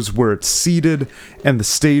one of those where it's seated and the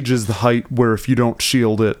stage is the height where if you don't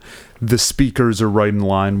shield it, the speakers are right in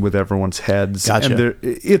line with everyone's heads. Gotcha. And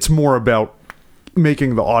it's more about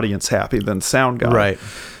making the audience happy than the sound guy. Right.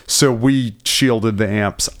 So we shielded the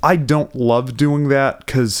amps. I don't love doing that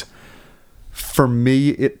because for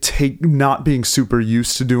me, not being super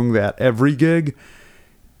used to doing that every gig,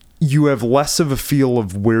 you have less of a feel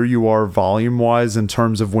of where you are volume wise in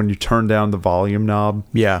terms of when you turn down the volume knob.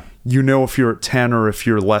 Yeah. You know if you're at 10 or if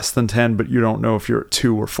you're less than 10, but you don't know if you're at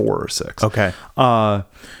 2 or 4 or 6. Okay. But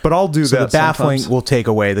I'll do So that the baffling sometimes. will take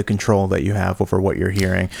away the control that you have over what you're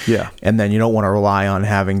hearing. Yeah. And then you don't want to rely on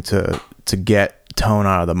having to get tone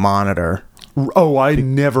out of the monitor. Oh, I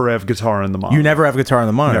never have guitar in the monitor. You never have guitar on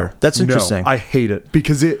the monitor. No. That's interesting. No, I hate it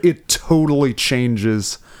because it totally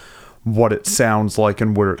changes what it sounds like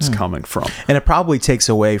and where it's coming from. And it probably takes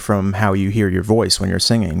away from how you hear your voice when you're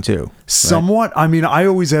singing too. right? Somewhat. I mean, I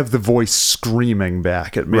always have the voice screaming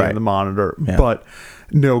back at me Right. in the monitor, Yeah. but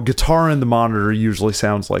no, guitar in the monitor usually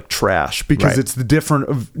sounds like trash because Right. it's the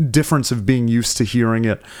difference of being used to hearing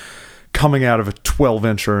it coming out of a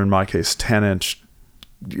 12-inch or in my case 10-inch,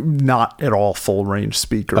 not at all full range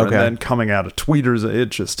speaker, Okay. and then coming out of tweeters,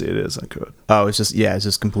 it isn't good. Oh, it's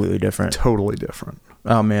just completely different. Totally different.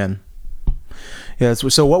 Oh man. Yeah.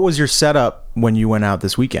 So what was your setup when you went out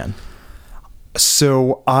this weekend?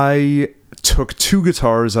 So I took 2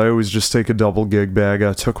 guitars. I always just take a double gig bag.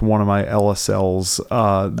 I took one of my LSLs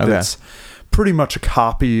that's pretty much a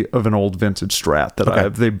copy of an old vintage Strat that I Okay.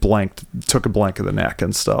 have. They took a blank of the neck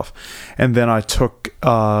and stuff. And then I took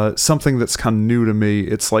something that's kind of new to me.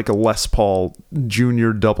 It's like a Les Paul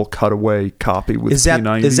Junior double cutaway copy with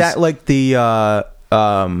P90s. Is that like the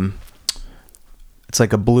it's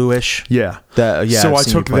like a bluish? Yeah. Yeah, So I've I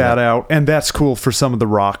seen you took play that out, and that's cool for some of the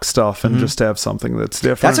rock stuff and just to have something that's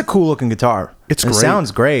different. That's a cool looking guitar. It's It great.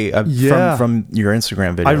 sounds great. Yeah. From your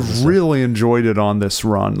Instagram videos. I and stuff. really enjoyed it on this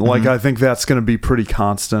run. Like, I think that's going to be pretty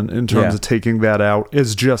constant in terms Yeah. of taking that out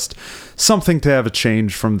is just something to have a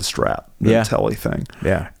change from the Strat, the Yeah. Telly thing.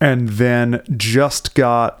 Yeah. And then just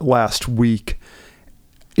got last week,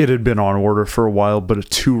 it had been on order for a while, but a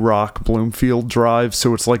 2-rock Bloomfield drive.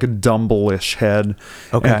 So it's like a Dumble-ish head.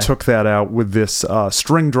 Okay. And took that out with this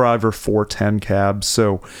string driver 410 cab.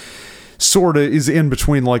 So sort of is in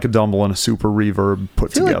between like a Dumble and a Super Reverb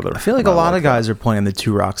put together. I feel like a lot of guys are playing the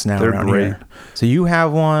 2 rocks now They're around great. here. So you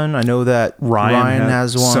have one. I know that Ryan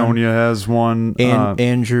has one. Sonia has one. And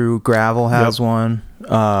Andrew Gravel has one.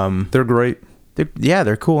 They're great.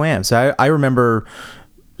 They're cool amps. I remember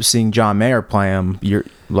seeing John Mayer play them.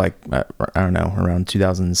 I don't know, around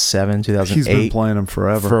 2007, 2008. He's been playing them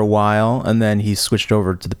forever. for a while, and then he switched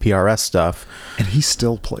over to the PRS stuff. And he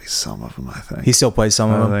still plays some of them, I think. He still plays some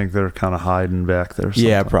of I them. think they're kind of hiding back there.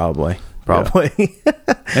 Yeah, sometime. probably.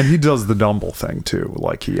 And he does the Dumble thing too.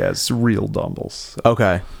 Like he has real Dumbles.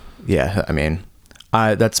 Okay. Yeah, I mean,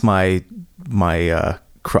 that's my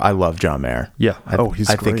I love John Mayer. Yeah. I He's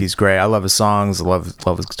think great. he's great. I love his songs. I love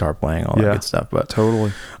his guitar playing, all that Yeah. good stuff. But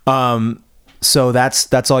Totally. so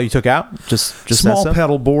that's all you took out? Just that Small stuff?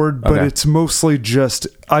 pedal board, but Okay. it's mostly just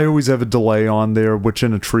I always have a delay on there, which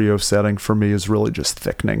in a trio setting for me is really just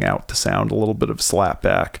thickening out the sound, a little bit of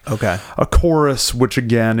slapback. Okay. A chorus, which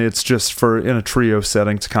again, it's just for in a trio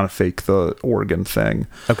setting to kind of fake the organ thing.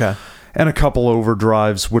 Okay. And a couple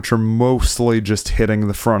overdrives, which are mostly just hitting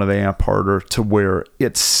the front of the amp harder to where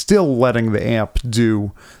it's still letting the amp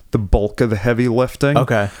do the bulk of the heavy lifting.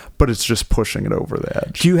 Okay. But it's just pushing it over the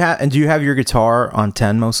edge. Do you have your guitar on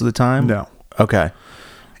 10 most of the time? No. Okay.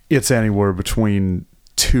 It's anywhere between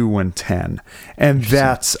 2 and 10. And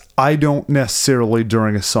that's, I don't necessarily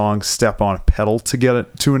during a song step on a pedal to get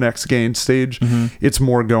it to an X gain stage. It's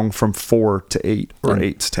more going from 4 to 8 or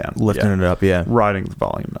 8 to 10. Lifting it up, yeah. Riding the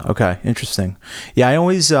volume up. Okay, interesting. Yeah, I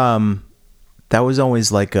always that was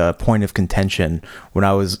always like a point of contention when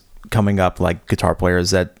I was coming up, like guitar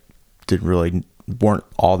players that weren't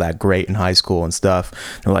all that great in high school and stuff.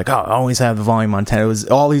 They're like, oh, I always have the volume on 10. It was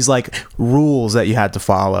all these like rules that you had to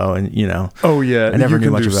follow, and Oh yeah, I never you knew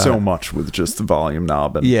can much do about so it. much with just the volume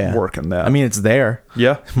knob and working that. I mean, it's there.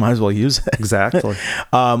 Yeah, Might as well use it. exactly.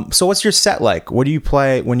 So what's your set like? What do you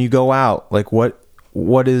play when you go out? Like what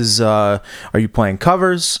is are you playing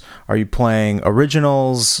covers? Are you playing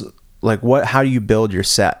originals? Like how do you build your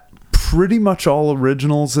set? Pretty much all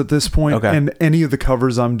originals at this point. Okay. And any of the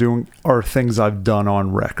covers I'm doing are things I've done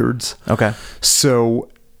on records. Okay. So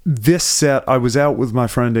this set, I was out with my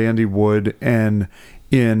friend Andy Wood, and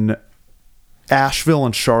in Asheville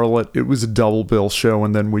and Charlotte, it was a double bill show,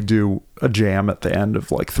 and then we do a jam at the end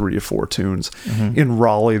of like 3 or 4 tunes. In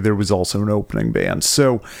Raleigh, there was also an opening band.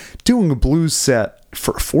 So doing a blues set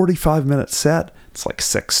for a 45-minute set, it's like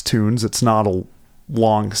 6 tunes. It's not a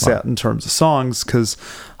long set in terms of songs, because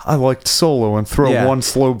I like to solo and throw one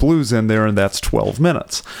slow blues in there, and that's 12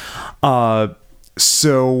 minutes.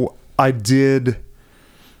 So I did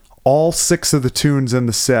all 6 of the tunes in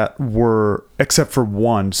the set were, except for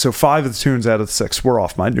 1, so 5 of the tunes out of the 6 were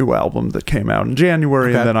off my new album that came out in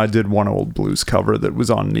January. And then I did one old blues cover that was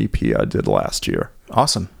on an EP I did last year.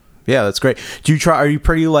 Awesome. Yeah, that's great. Are you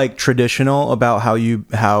pretty like traditional about how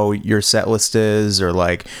your set list is, or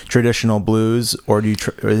like traditional blues, or do you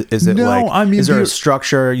is it No, like, I mean, is there a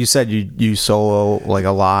structure? You said you solo like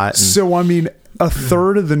a lot. So I mean, a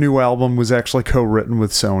third of the new album was actually co-written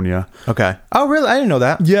with Sonia. Okay. Oh, really? I didn't know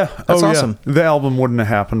that. Yeah. That's awesome. Yeah. The album wouldn't have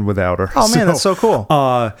happened without her. Oh man, that's so cool.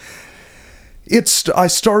 I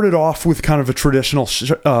started off with kind of a traditional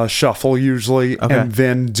shuffle usually, and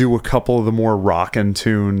then do a couple of the more rockin'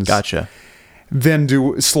 tunes. Gotcha.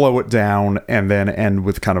 Then slow it down, and then end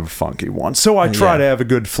with kind of a funky one. So I try to have a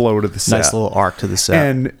good flow to the set. Nice little arc to the set.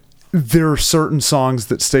 And there are certain songs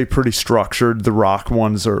that stay pretty structured. The rock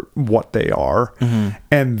ones are what they are.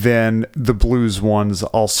 And then the blues ones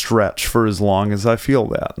I'll stretch for as long as I feel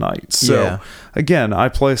that night. So again, I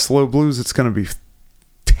play slow blues. It's going to be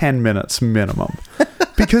 10 minutes minimum.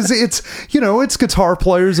 Because it's guitar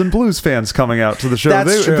players and blues fans coming out to the show.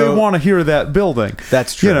 That's true. They want to hear that building.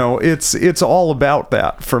 That's true. It's all about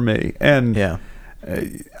that for me. And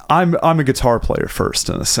I'm a guitar player first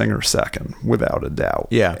and a singer second, without a doubt.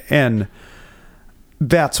 Yeah. And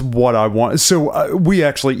that's what I want. So we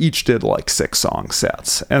actually each did like 6 song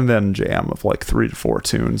sets, and then jam of like 3 to 4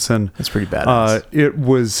 tunes. And that's pretty badass. It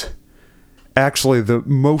was actually the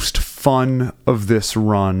most fun of this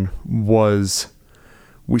run was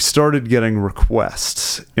we started getting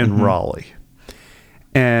requests in Raleigh.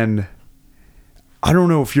 And I don't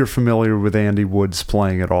know if you're familiar with Andy Wood's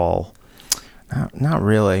playing at all. Not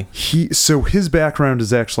really. So his background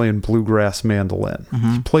is actually in bluegrass mandolin.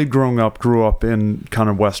 He played growing up, grew up in kind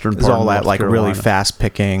of western part It's all of that North like Carolina. really fast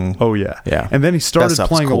picking. Oh yeah. Yeah. And then he started That stuff's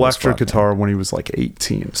playing cool as electric fuck, guitar when he was like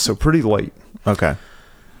 18. So pretty late. Okay.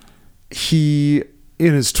 He,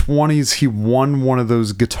 in his 20s, he won one of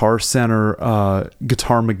those Guitar Center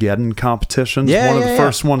Guitarmageddon competitions. One of the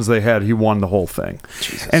first ones they had, he won the whole thing.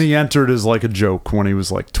 Jesus. And he entered as like a joke when he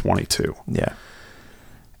was like 22. Yeah.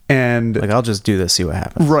 And Like, I'll just do this, see what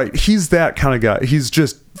happens. right, he's that kind of guy. He's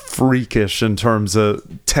just freakish in terms of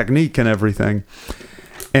technique and everything.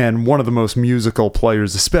 And one of the most musical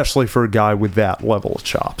players, especially for a guy with that level of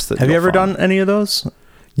chops. Have you ever done any of those?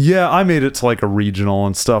 Yeah, I made it to like a regional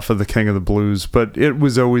and stuff of the King of the Blues, but it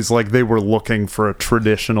was always like they were looking for a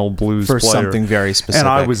traditional blues For player. something very specific. And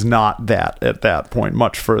I was not that at that point,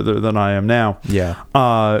 much further than I am now.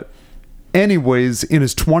 Yeah. Anyways, in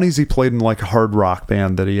his 20s, he played in like a hard rock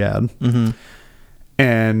band that he had.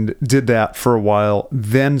 And did that for a while,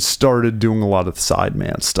 then started doing a lot of the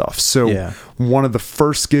sideman stuff. So one of the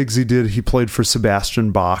first gigs he did, he played for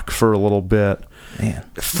Sebastian Bach for a little bit. Man.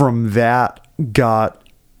 From that, got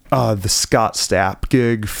the Scott Stapp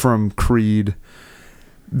gig from Creed,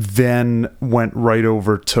 then went right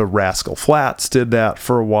over to Rascal Flatts, did that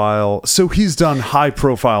for a while. So he's done high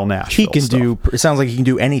profile Nashville stuff. It sounds like he can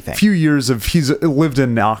do anything. He's lived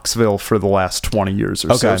in Knoxville for the last 20 years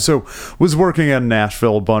or so. So was working at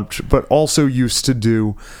Nashville a bunch, but also used to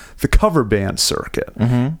do the cover band circuit,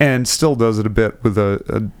 and still does it a bit with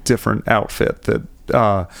a different outfit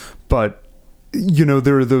that, but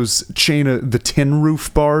there are those the tin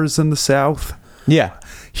roof bars in the South. Yeah.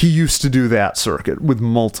 He used to do that circuit with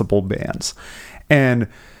multiple bands. And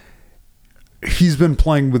he's been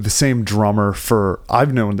playing with the same drummer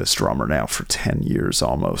I've known this drummer now for 10 years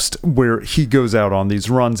almost, where he goes out on these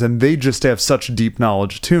runs and they just have such deep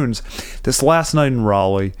knowledge of tunes. This last night in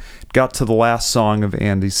Raleigh, got to the last song of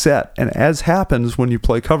Andy's set. And as happens when you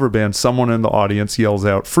play cover band, someone in the audience yells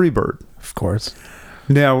out Freebird. Of course.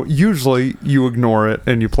 Now, usually you ignore it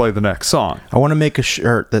and you play the next song. I want to make a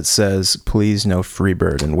shirt that says, please no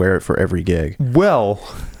Freebird, and wear it for every gig. Well,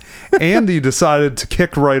 Andy decided to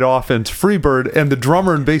kick right off into Freebird, and the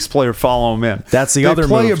drummer and bass player follow him in. That's the they other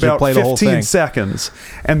play move. about Play the whole 15 thing. seconds,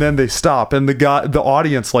 and then they stop, and the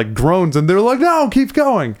audience like groans, and they're like, no, keep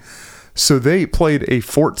going. So they played a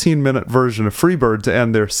 14-minute version of Freebird to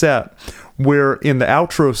end their set, where in the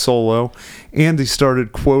outro solo, Andy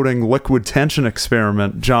started quoting Liquid Tension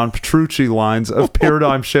Experiment, John Petrucci lines of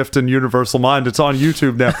Paradigm Shift and Universal Mind. It's on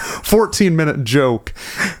YouTube now. 14-minute joke.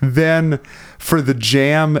 Then for the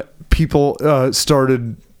jam, people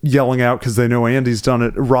started yelling out, because they know Andy's done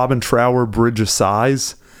it, Robin Trower, Bridge of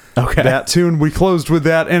Sighs. Okay. That tune, we closed with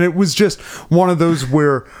that, and it was just one of those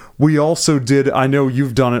where we also did, I know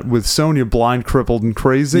you've done it with Sonia, Blind, Crippled, and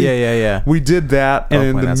Crazy. Yeah. We did that, and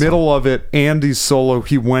in the middle of it, Andy's solo,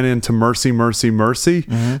 he went into Mercy, Mercy, Mercy.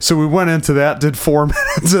 Mm-hmm. So we went into that, did 4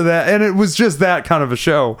 minutes of that, and it was just that kind of a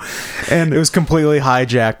show. And It was completely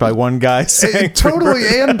hijacked by one guy saying totally,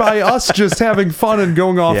 and by us just having fun and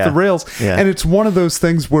going off Yeah. the rails. Yeah. And it's one of those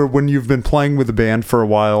things where when you've been playing with a band for a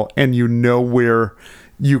while and you know where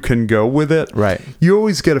you can go with it, Right. you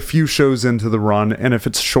always get a few shows into the run, and if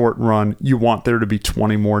it's a short run, you want there to be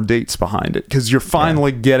 20 more dates behind it, because you're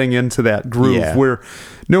finally getting into that groove where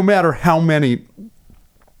no matter how many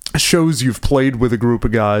shows you've played with a group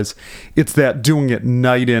of guys, it's that doing it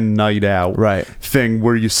night in, night out thing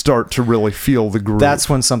where you start to really feel the groove. That's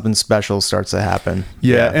when something special starts to happen.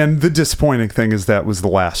 Yeah, and the disappointing thing is that was the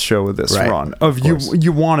last show of this run.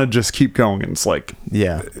 You want to just keep going, and it's like,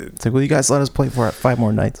 it's like, will you guys let us play for 5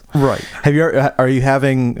 more nights? Right. Have you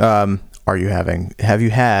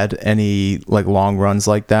had any like long runs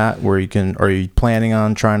like that where are you planning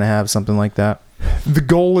on trying to have something like that? The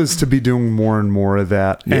goal is to be doing more and more of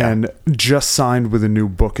that, and just signed with a new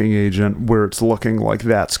booking agent where it's looking like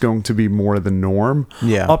that's going to be more the norm.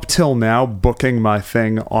 Yeah. Up till now, booking my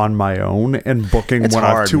thing on my own and booking It's when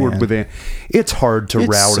hard, I've toured man. with it, it's hard to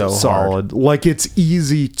route so it solid. hard. Like, it's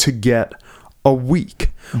easy to get a week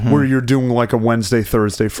where you're doing like a Wednesday,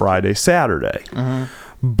 Thursday, Friday, Saturday.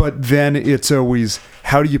 But then it's always,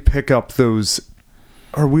 how do you pick up those?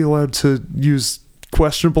 Are we allowed to use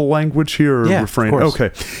questionable language here or refrain? Of course.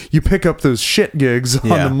 Okay. You pick up those shit gigs on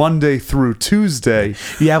the Monday through Tuesday.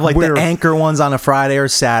 You have like the anchor ones on a Friday or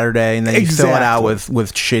Saturday, and then you fill it out with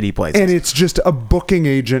shitty places. And it's just a booking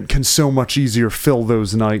agent can so much easier fill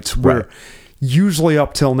those nights where usually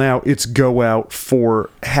up till now it's go out for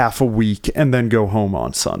half a week and then go home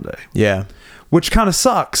on Sunday. Yeah. Which kind of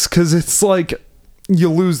sucks, because it's like you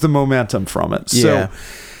lose the momentum from it. Yeah. So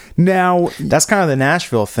now that's kind of the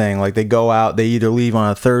Nashville thing. Like, they go out, they either leave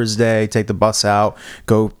on a Thursday, take the bus out,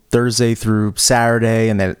 go Thursday through Saturday,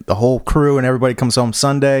 and then the whole crew and everybody comes home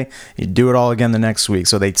Sunday. You do it all again the next week.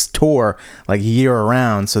 So they tour like year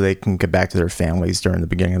around so they can get back to their families during the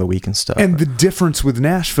beginning of the week and stuff. And the difference with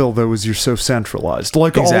Nashville, though, is you're so centralized.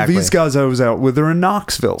 Like, all of these guys I was out with are in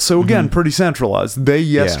Knoxville. So again, pretty centralized. They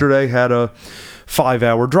yesterday had a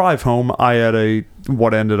 5-hour drive home. I had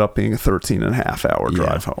what ended up being a 13.5-hour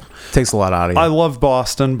drive home. Takes a lot out of you. I love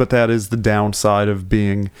Boston, but that is the downside of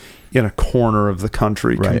being in a corner of the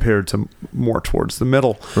country compared to more towards the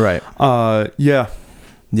middle. Right. Yeah,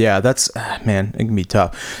 that's, man, it can be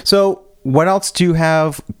tough. So what else do you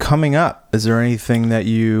have coming up? Is there anything that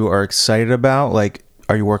you are excited about? Like,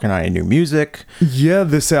 are you working on any new music? Yeah,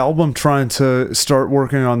 this album, trying to start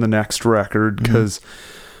working on the next record, because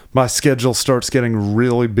my schedule starts getting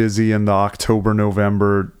really busy in the October,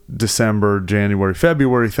 November, December, January,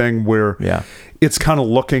 February thing, where it's kind of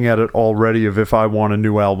looking at it already of if I want a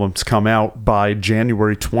new album to come out by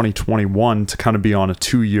January 2021 to kind of be on a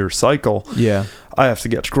 2-year cycle. Yeah. I have to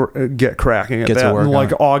get cracking at that. And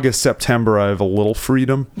like August, September, I have a little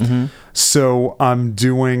freedom. So I'm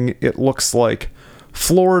doing, it looks like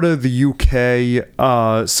Florida, the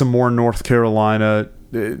UK, some more North Carolina,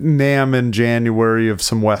 NAMM in January of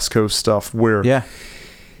some West Coast stuff where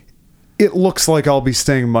it looks like I'll be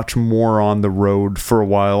staying much more on the road for a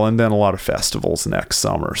while, and then a lot of festivals next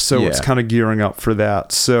summer. So it's kind of gearing up for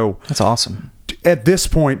that. So that's awesome. At this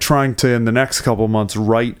point, trying to, in the next couple of months,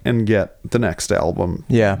 write and get the next album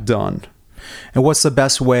done. And what's the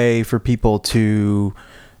best way for people to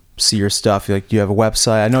see your stuff? Like, do you have a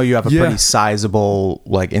website? I know you have a pretty sizable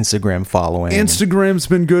like Instagram following. Instagram's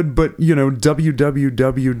been good, but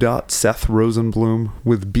www.SethRosenblum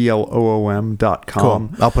with BLOOM.com.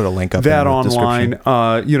 Cool. I'll put a link up that in the online.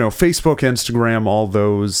 description. Facebook, Instagram, all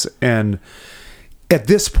those. And at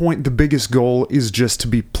this point, the biggest goal is just to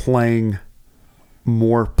be playing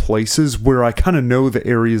more places where I kind of know the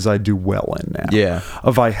areas I do well in now. Yeah.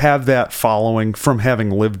 I have that following from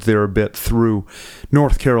having lived there a bit through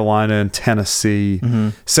North Carolina and Tennessee,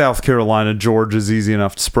 South Carolina, Georgia's easy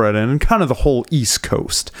enough to spread in, and kind of the whole East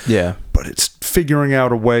Coast. Yeah. But it's figuring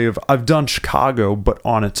out a way of, I've done Chicago, but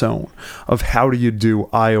on its own, of how do you do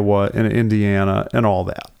Iowa and Indiana and all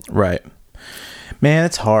that. Right. Man,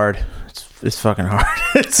 it's hard. It's fucking hard.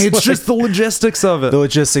 It's like, just the logistics of it. the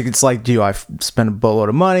logistics. It's like, do I spend a boatload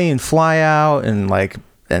of money and fly out and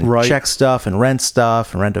Right. check stuff and rent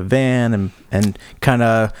a van and kind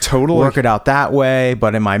of Totally. work it out that way?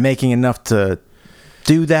 But am I making enough to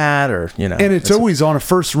do that? Or, you know, And it's always on a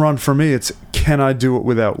first run for me. It's, can I do it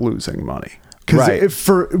without losing money? Because Right.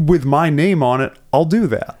 with my name on it, I'll do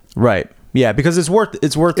that. right. Yeah, because it's worth it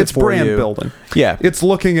It's for brand you. building. Yeah. It's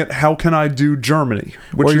looking at how can I do Germany,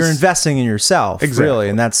 Or you're investing in yourself, Exactly. really,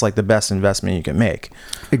 and that's like the best investment you can make.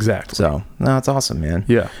 exactly. So, no, it's awesome, man.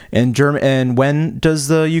 Yeah. And when does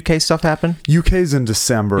the UK stuff happen? UK's in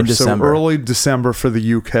December. In December. So early December for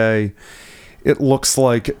the UK. It looks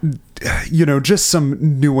like, just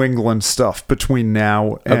some New England stuff between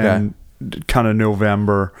now and kind of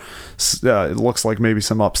November. It looks like maybe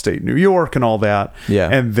some upstate New York and all that. Yeah.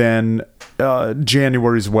 And then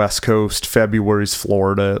January's West Coast, February's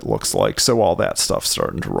Florida, it looks like. So all that stuff's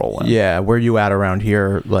starting to roll in. Yeah, where you at around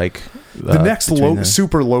here? Like The next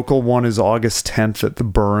super local one is August 10th at the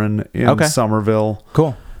Burren in Somerville.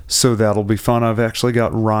 Cool. So that'll be fun. I've actually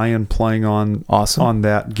got Ryan playing on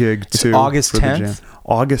that gig too. August for the 10th? jam.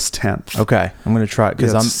 August 10th. Okay, I'm gonna try it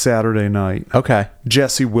because It's I'm Saturday night. okay.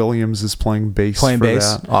 Jesse Williams is playing bass. Playing for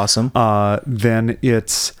bass, that. awesome. Then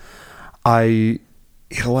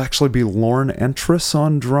it'll actually be Lauren Entris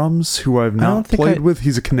on drums, who I've don't not think played I- with.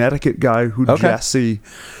 He's a Connecticut guy who Okay. Jesse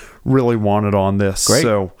really wanted on this. Great.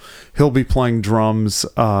 So he'll be playing drums.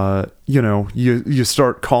 You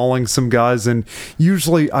start calling some guys, and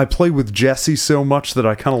usually I play with Jesse so much that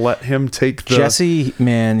I kind of let him take the Jesse,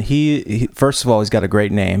 man, he first of all, he's got a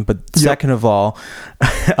great name, but second of all,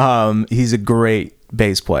 he's a great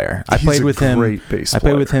bass player. I He's played a with him. great bass I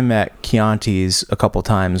played with player. him at Chianti's a couple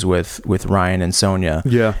times with Ryan and Sonia.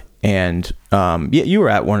 Yeah. And you were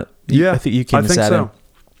at one. Yeah, I think you came I to think Saturn.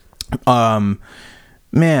 so.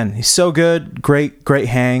 Man, he's so good. Great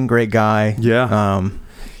hang. Great guy. Yeah.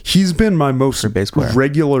 He's been my most bass player.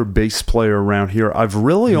 regular bass player around here. I've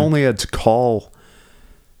really only had to call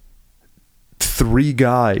 3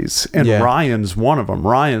 guys, and Yeah. Ryan's one of them.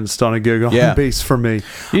 Ryan's done a gig on Yeah. bass for me.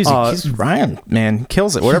 He's Ryan, man, he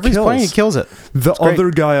kills it. Whatever he's kills. playing, he kills it. The It's great. other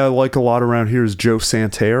guy I like a lot around here is Joe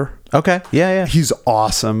Santerre. Okay. Yeah. He's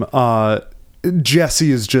awesome.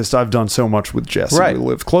 Jesse is just, I've done so much with Jesse. Right. We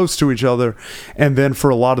live close to each other. And then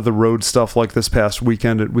for a lot of the road stuff like this past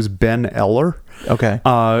weekend, it was Ben Eller. Okay.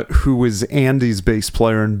 Who is Andy's bass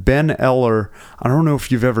player. And Ben Eller, I don't know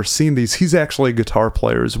if you've ever seen these. He's actually a guitar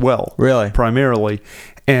player as well. Really? Primarily.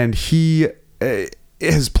 And he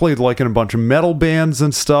has played like in a bunch of metal bands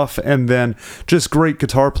and stuff, and then just great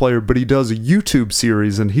guitar player. But he does a YouTube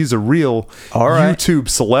series, and he's a real All right. YouTube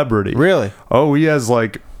celebrity. Really? Oh, he has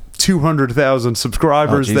like 200,000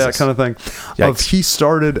 subscribers, Oh, that Jesus. kind of thing. Yikes. He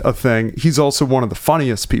started a thing. He's also one of the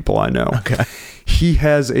funniest people I know. Okay. He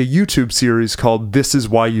has a YouTube series called This Is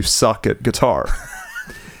Why You Suck at Guitar.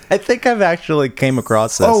 I think I've actually came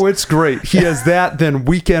across this. Oh, it's great. He has that, then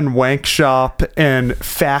Weekend Wank Shop and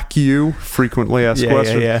FAQ You, frequently asked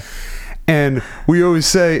questions. Yeah. And we always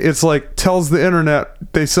say, it's like, tells the internet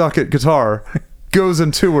they suck at guitar, goes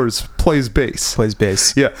and tours, plays bass. Plays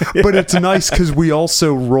bass. Yeah, but it's nice because we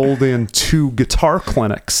also rolled in 2 guitar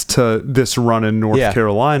clinics to this run in North Yeah.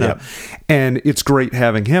 Carolina. Yep. And it's great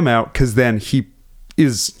having him out because then he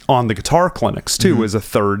is on the guitar clinics too as a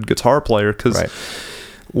third guitar player because Right.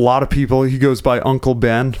 a lot of people, he goes by Uncle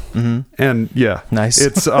Ben. And yeah, Nice.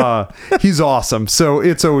 It's he's awesome. So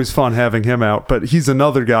it's always fun having him out. But he's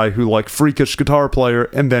another guy who like freakish guitar player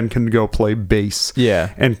and then can go play bass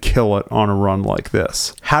Yeah. and kill it on a run like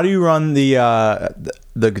this. How do you run the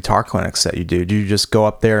guitar clinics that you do? Do you just go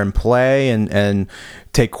up there and play and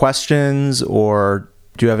take questions, or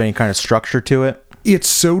do you have any kind of structure to it? It's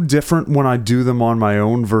so different when I do them on my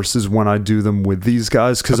own versus when I do them with these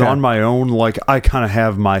guys. Because Okay. on my own, like, I kind of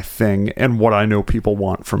have my thing and what I know people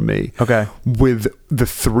want from me. Okay. With the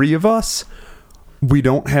three of us, we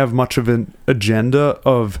don't have much of an agenda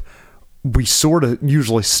of, we sort of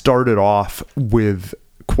usually started off with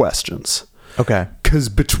questions. Okay. Because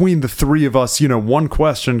between the three of us, one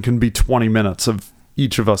question can be 20 minutes of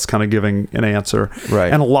each of us kind of giving an answer.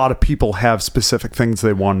 Right. And a lot of people have specific things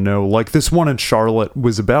they want to know. Like this one in Charlotte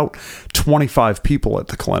was about 25 people at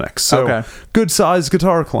the clinic. So Okay. good sized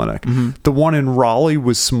guitar clinic. The one in Raleigh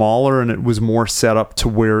was smaller and it was more set up to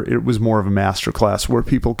where it was more of a master class where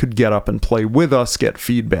people could get up and play with us, get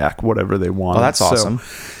feedback, whatever they wanted. Oh, that's awesome.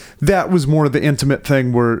 That was more of the intimate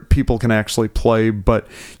thing where people can actually play, but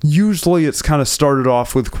usually it's kind of started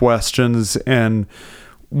off with questions, and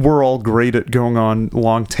we're all great at going on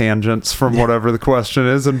long tangents from whatever the question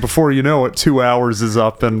is, and before you know it, 2 hours is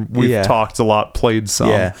up and we've Yeah. talked a lot, played some.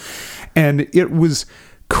 Yeah. And it was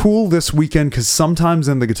cool this weekend because sometimes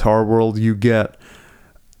in the guitar world you get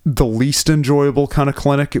the least enjoyable kind of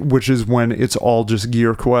clinic, which is when it's all just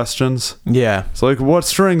gear questions. Yeah. It's like, what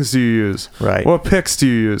strings do you use? Right. What picks do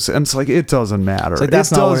you use? And it's like, it doesn't matter. It's like,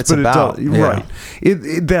 that's it not does, what it's but about. It does, Yeah.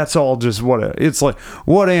 Right. That's all just what it's like.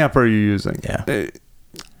 What amp are you using? Yeah.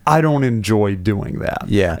 I don't enjoy doing that.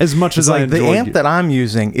 Yeah. As much It's as I like enjoy the amp that I'm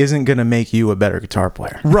using isn't going to make you a better guitar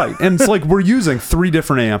player. Right. And it's like, we're using 3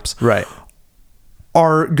 different amps. Right.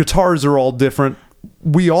 Our guitars are all different.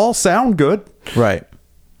 We all sound good. Right.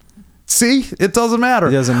 See, it doesn't matter.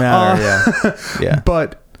 It doesn't matter. Yeah. Yeah.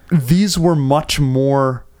 But these were much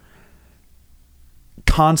more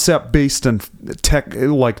concept based and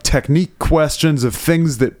technique questions of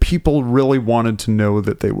things that people really wanted to know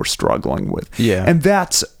that they were struggling with. Yeah. And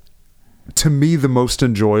that's, to me, the most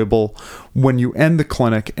enjoyable, when you end the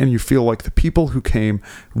clinic and you feel like the people who came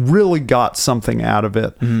really got something out of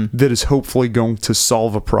it that is hopefully going to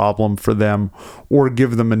solve a problem for them or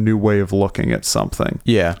give them a new way of looking at something.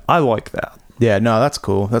 Yeah. I like that. Yeah, no, that's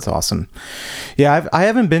cool. That's awesome. Yeah, I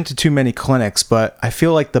haven't been to too many clinics, but I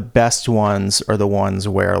feel like the best ones are the ones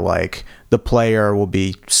where like the player will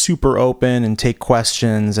be super open and take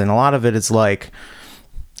questions, and a lot of it is like,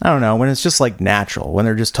 I don't know, when it's just like natural, when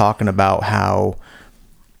they're just talking about how,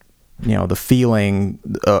 the feeling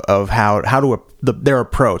of how to their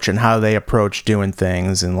approach and how they approach doing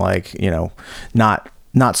things, and like,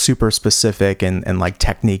 not super specific and like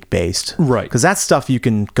technique based, Right? Because that's stuff you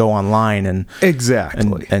can go online and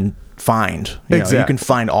Exactly. and find. You Exactly. can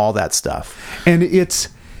find all that stuff. And it's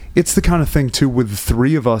the kind of thing too with the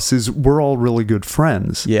three of us is we're all really good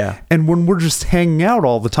friends. Yeah. And when we're just hanging out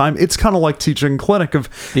all the time, it's kind of like teaching clinic of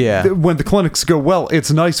when the clinics go well,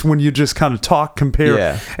 it's nice when you just kind of talk, compare,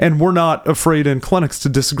 Yeah. and we're not afraid in clinics to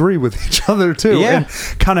disagree with each other too. Yeah. And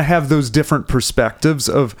kind of have those different perspectives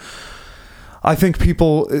of, I think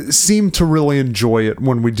people seem to really enjoy it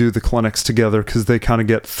when we do the clinics together because they kind of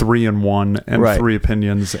get 3 in 1 and Right. 3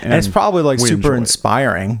 opinions. And it's probably like we super enjoy it.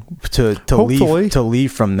 inspiring to Hopefully.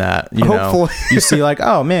 leave from that. Hopefully. You see like,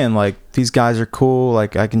 oh man, like these guys are cool.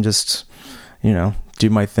 Like I can just, do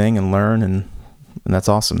my thing and learn, and that's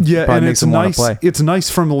awesome. Yeah, Probably and makes it's them wanna nice. play. It's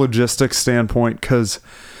nice from a logistics standpoint because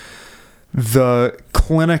the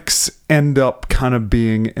clinics end up kind of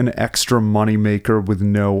being an extra money maker with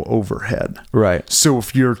no overhead. Right. So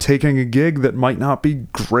if you're taking a gig that might not be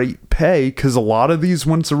great pay, because a lot of these,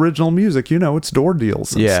 when it's original music, it's door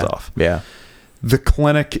deals and stuff. Yeah. The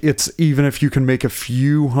clinic, it's even if you can make a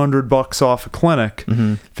few $100 off a clinic,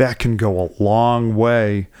 that can go a long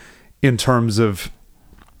way in terms of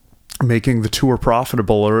making the tour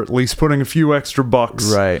profitable, or at least putting a few extra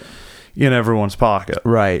bucks Right. in everyone's pocket.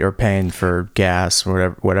 Right. Or paying for gas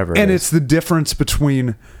or whatever. And it it's the difference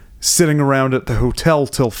between sitting around at the hotel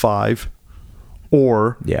till 5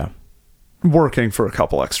 or yeah. working for a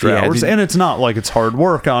couple extra Yeah, hours. dude. And it's not like it's hard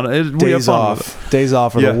work on it. We have Days fun with it. off. Days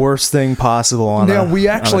off are Yeah. the worst thing possible on Now, we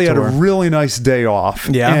on actually had a tour. really nice day off.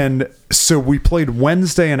 Yeah. And so we played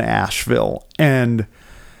Wednesday in Asheville. And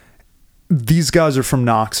these guys are from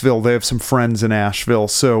Knoxville. They have some friends in Asheville.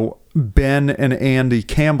 So Ben and Andy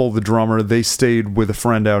Campbell, the drummer, they stayed with a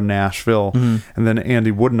friend out in Asheville. Mm-hmm. And then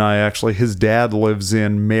Andy Wood and I, actually, his dad lives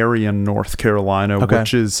in Marion, North Carolina, Okay.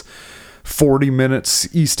 which is 40 minutes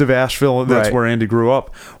east of Asheville. That's Right. where Andy grew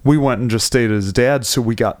up. We went and just stayed at his dad's. So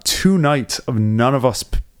we got 2 nights of none of us.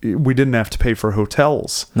 We didn't have to pay for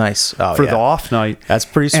hotels Nice. Oh, for yeah. the off night. That's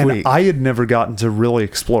pretty sweet. And I had never gotten to really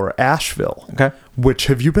explore Asheville. Okay. Which,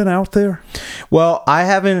 have you been out there? Well, I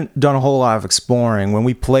haven't done a whole lot of exploring. When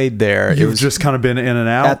we played there, it You've was just kind of been in and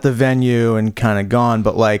out. at the venue and kind of gone.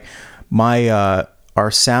 But like my our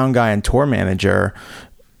sound guy and tour manager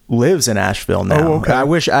lives in Asheville now. Oh, okay.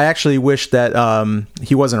 I actually wish that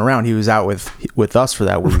he wasn't around. He was out with us for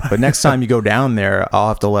that week. But next time you go down there, I'll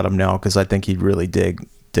have to let him know, because I think he'd really dig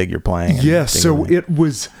your playing. Yeah, so it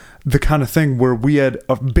was the kind of thing where we had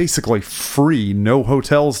a basically free, no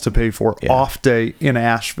hotels to pay for, off day in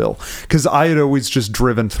Asheville, because I had always just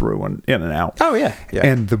driven through and in and out. Oh yeah.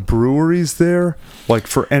 And the breweries there, like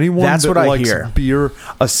for anyone That's that what I likes hear. beer,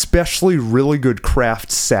 especially really good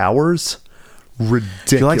craft sours, ridiculous.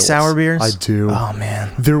 Do you like sour beers? I do. Oh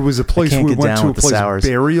man. There was a place can't we get went down to, a with the place, sours.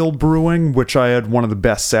 Burial Brewing, which I had one of the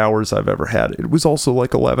best sours I've ever had. It was also like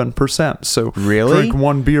 11%. So Really? drink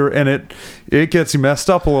one beer and it gets you messed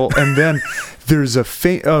up a little. And then there's a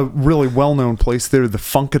really well-known place there, the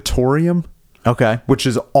Funkatorium, Okay. which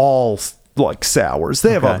is all like sours.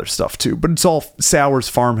 They have Okay. other stuff too, but it's all sours,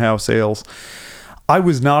 farmhouse ales. I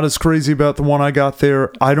was not as crazy about the one I got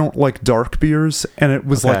there. I don't like dark beers, and it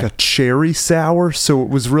was Okay. like a cherry sour, so it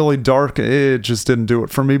was really dark. It just didn't do it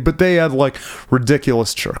for me. But they had like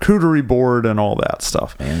ridiculous charcuterie board and all that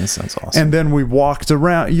stuff. Man, this sounds awesome. And then we walked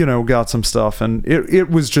around, got some stuff, and it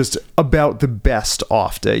was just about the best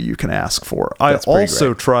off day you can ask for. I That's pretty also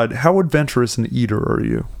great. tried. How adventurous an eater are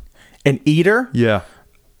you? An eater? Yeah.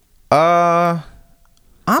 I'm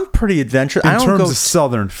pretty adventurous. In I don't terms go. of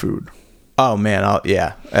Southern food. Oh man,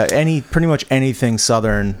 yeah. Pretty much anything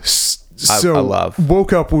Southern. So I love.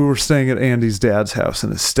 Woke up, we were staying at Andy's dad's house,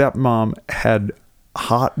 and his stepmom had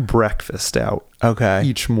hot breakfast out Okay.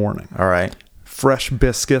 each morning. All right. Fresh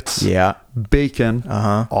biscuits, Yeah. bacon,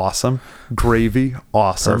 awesome, gravy,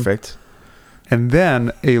 awesome, Perfect. and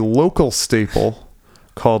then a local staple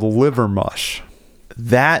called liver mush.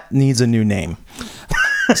 That needs a new name.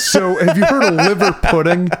 So have you heard of liver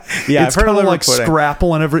pudding? Yeah, it's I've heard of kinda liver like pudding.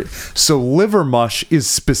 scrapple and every. So liver mush is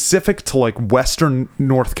specific to like Western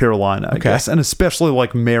North Carolina, I guess, and especially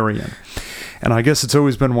like Marion. And I guess it's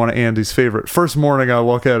always been one of Andy's favorite. First morning I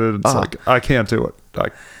look at it, it's like, I can't do it. I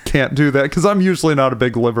can't do that because I'm usually not a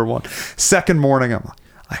big liver one. Second morning, I'm like,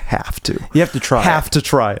 I have to. You have to try Have to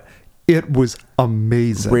try it. It was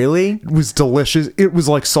amazing. Really? It was delicious. It was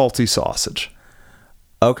like salty sausage.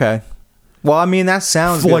 Okay. Well, I mean, that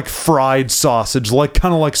sounds Like fried sausage, like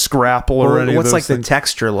kind of like scrapple or any of what's those like things. the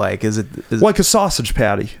texture like? Is it Like a sausage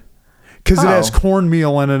patty. Because it has Oh.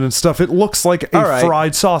 cornmeal in it and stuff. It looks like a All right.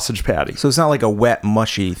 fried sausage patty. so it's not like a wet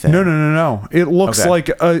mushy thing? No. It looks Okay.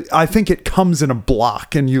 like I think it comes in a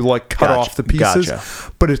block and you like cut Gotcha. off the pieces. Gotcha.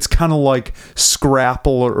 But it's kind of like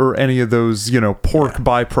scrapple or any of those, pork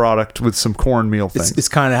byproduct with some cornmeal things. It's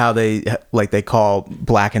kind of how they call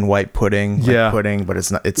black and white pudding, like Yeah. pudding, but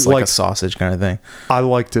it's not. It's like Like- a sausage kind of thing. I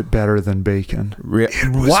liked it better than bacon.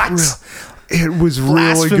 What? It was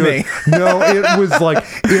really Blasphemy. good. No, it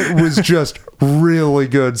was just really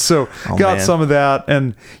good. So got man. some of that,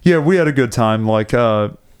 and yeah, we had a good time. Like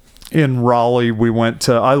in Raleigh,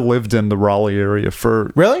 I lived in the Raleigh area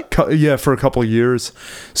for Really? for a couple of years.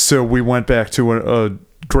 So we went back to a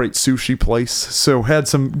great sushi place. So had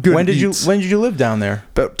some good. When did eats. you live down there?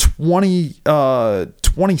 About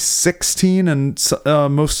 2016 and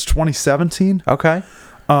most 2017. Okay.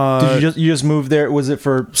 Did you just move there? Was it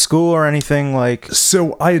for school or anything like?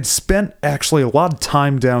 So I had spent actually a lot of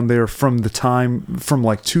time down there from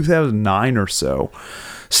like 2009 or so.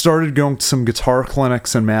 Started going to some guitar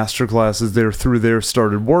clinics and master classes there through there.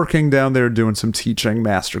 Started working down there, doing some teaching,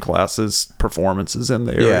 master classes, performances in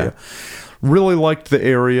the area. Really liked the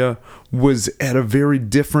area. Was at a very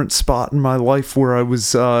different spot in my life where I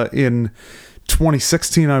was in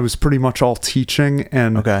 2016. I was pretty much all teaching,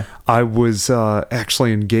 and Okay. I was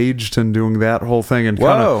actually engaged and doing that whole thing and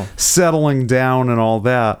kind Whoa. of settling down and all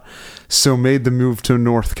that. So made the move to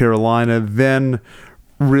North Carolina, then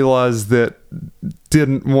realized that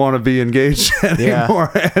didn't want to be engaged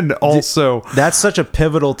anymore. And also That's such a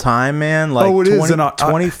pivotal time, man. Like it is, and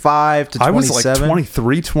 25 to 27. I was like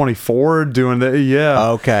 23, 24 doing that. Yeah.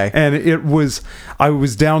 Okay. And I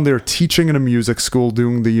was down there teaching in a music school,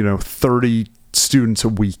 doing the, 30 students a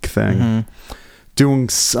week thing. Mm-hmm. Doing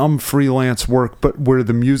some freelance work, but where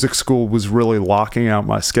the music school was really locking out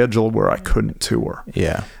my schedule where I couldn't tour.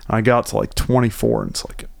 Yeah. I got to like 24 and it's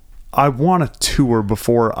like, I want to tour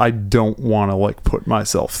before I don't want to like put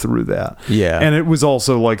myself through that. Yeah. And it was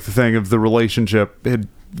also like the thing of the relationship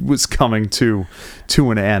was coming to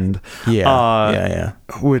an end. Yeah. Yeah.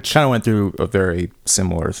 Which Kind of went through a very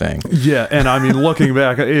similar thing. yeah, and I mean looking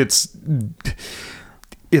back, it's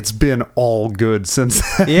been all good since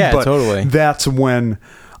then. Yeah, but totally. That's when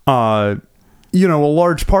a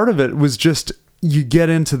large part of it was just you get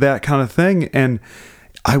into that kind of thing, and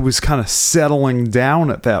I was kind of settling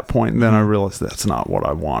down at that point, and then I realized that's not what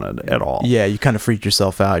I wanted at all. Yeah, you kind of freaked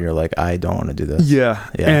yourself out. You're like, I don't want to do this. Yeah.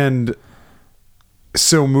 Yeah. And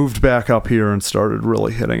so moved back up here and started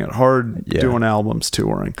really hitting it hard, Yeah. doing albums,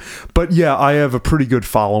 touring. But yeah, I have a pretty good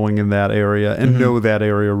following in that area and know that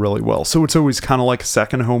area really well. So it's always kind of like a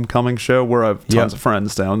second homecoming show where I have tons Yep. of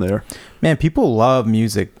friends down there. Man, people love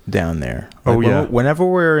music down there. Oh, Like, yeah. Whenever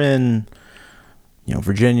we're in,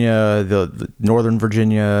 Virginia, the Northern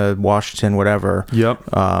Virginia, Washington, whatever. Yep.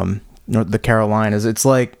 The Carolinas. It's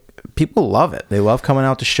like people love it. They love coming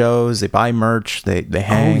out to shows. They buy merch. They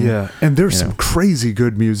hang. Oh yeah, and there's you some know. crazy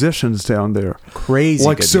good musicians down there. Crazy.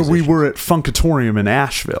 Like good so, we musicians. were at Funkatorium in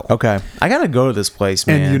Asheville. Okay, I gotta go to this place,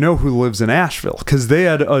 man. And you know who lives in Asheville? Because they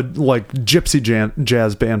had a gypsy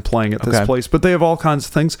jazz band playing at this Okay. place, but they have all kinds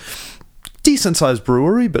of things. Decent sized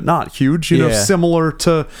brewery, but not huge. You know, Yeah. similar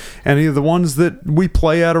to any of the ones that we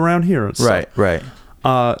play at around here. And stuff. Right.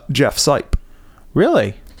 Jeff Sipe.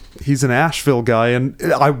 Really? He's an Asheville guy, and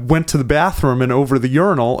I went to the bathroom, and over the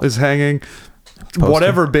urinal is hanging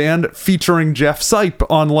whatever band featuring Jeff Sipe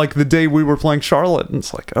on like the day we were playing Charlotte, and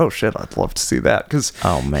it's like, oh shit, I'd love to see that because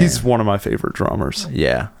Oh, man. he's one of my favorite drummers.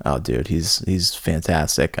 Yeah. Oh, dude, he's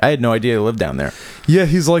fantastic. I had no idea he lived down there. Yeah,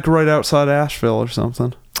 he's like right outside Asheville or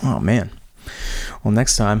something. Oh man. Well,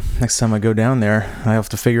 next time I go down there, I have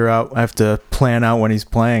to plan out when he's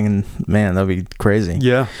playing, and man, that'd be crazy.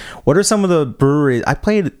 Yeah. What are some of the breweries? I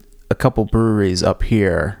played a couple breweries up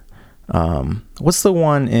here. What's the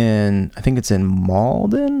one in? I think it's in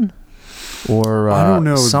Malden, or I don't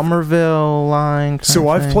know. Somerville line. So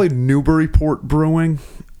I've played Newburyport Brewing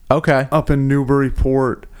Okay. up in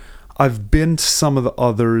Newburyport. I've been to some of the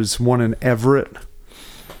others. One in Everett.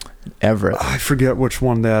 Everett. I forget which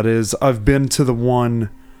one that is. I've been to the one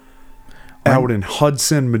out in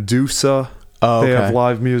Hudson, Medusa. Oh, They have okay.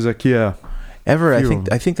 live music. Yeah. Everett. few.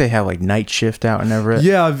 I think they have like Night Shift out in Everett.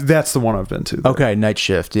 Yeah, that's the one I've been to. Okay, Night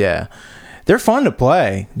Shift, yeah. They're fun to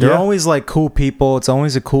play. They're Yeah. always like cool people. It's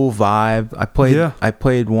always a cool vibe. I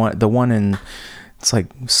played the one in, it's like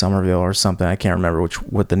Somerville or something. I can't remember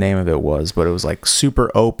what the name of it was, but it was like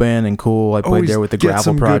super open and cool. I played Always there with the get Gravel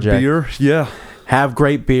some Project. Good beer. Yeah. Have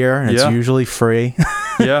great beer, and it's Yeah. usually free.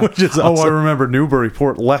 Yeah. Which is Oh, I awesome. remember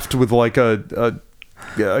Newburyport left with like a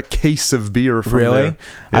case of beer from Really? there.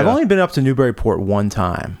 I've Yeah. only been up to Newburyport one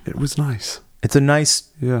time. It was nice. It's a nice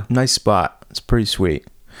spot. It's pretty sweet.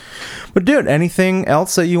 But dude, anything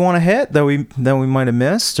else that you want to hit that we might have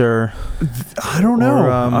missed, or I don't know. Or,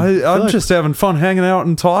 I feel I'm like- just having fun hanging out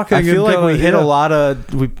and talking. I feel and, like we hit yeah. a lot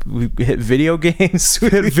of we hit video games,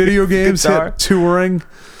 Hit video games, guitar. hit touring,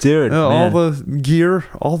 dude. all man. the gear,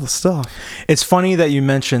 all the stuff. It's funny that you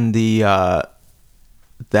mentioned the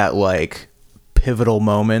that like pivotal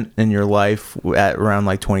moment in your life at around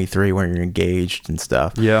like 23 when you're engaged and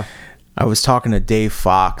stuff. Yeah. I was talking to Dave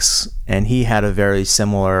Fox, and he had a very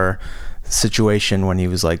similar situation when he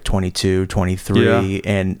was like 22, 23, Yeah.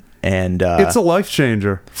 and It's a life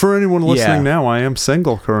changer. For anyone listening Yeah. now, I am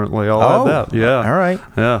single currently. I'll oh, add that. Yeah. all right.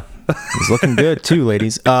 Yeah. He's looking good too,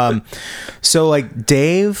 ladies. So like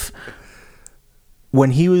Dave,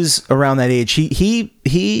 when he was around that age,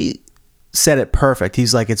 he said it perfect.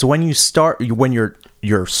 He's like, it's when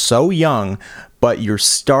you're so young, but you're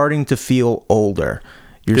starting to feel older.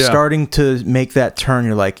 You're Yeah. starting to make that turn.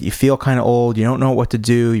 You're like, you feel kind of old. You don't know what to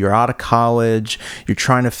do. You're out of college. You're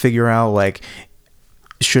trying to figure out like,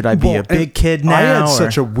 should I be Well, a big and kid now? I had or-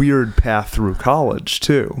 such a weird path through college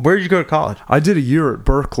too. Where did you go to college? I did a year at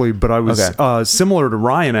Berkeley, but I was Okay. similar to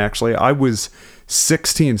Ryan, actually. I was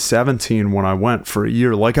 16, 17 when I went for a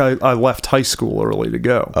year. Like I left high school early to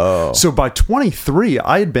go. Oh. So by 23,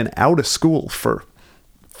 I had been out of school for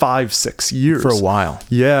 5-6 years. For a while.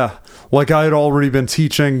 Yeah. Like I had already been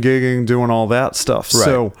teaching, gigging, doing all that stuff. Right.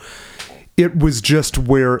 So it was just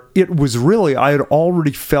where it was really, I had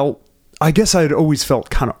already felt, I guess I had always felt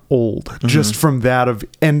kind of old Mm-hmm. just from that of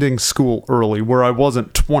ending school early, where I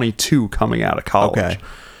wasn't 22 coming out of college. Okay.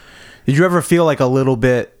 Did you ever feel like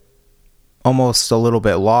almost a little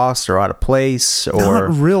bit lost or out of place, or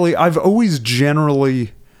Not really. I've always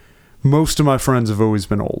generally, most of my friends have always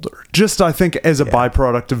been older. Just, I think, as a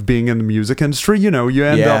byproduct of being in the music industry, you end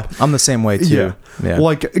yeah, up. I'm the same way too. Yeah.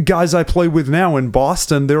 Like guys I play with now in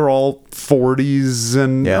Boston, they're all 40s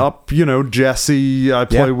and Yeah. up. Jesse, I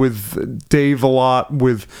play Yeah. with Dave a lot,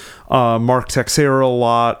 with Mark Texera a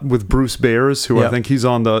lot, with Bruce Bears, who I Yep. think he's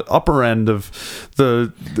on the upper end of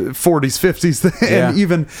the 40s, 50s. Yeah. And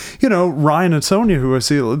even, Ryan and Sonia, who I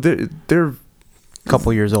see, they're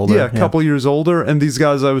couple years older. yeah, a couple years older. And these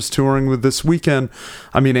guys I was touring with this weekend,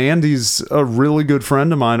 I mean, Andy's a really good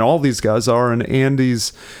friend of mine. All these guys are. And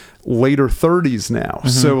Andy's later 30s now.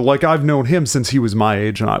 So like I've known him since he was my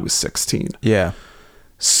age and I was 16. Yeah.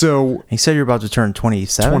 So He said you're about to turn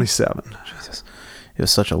 27? 27. Jesus. It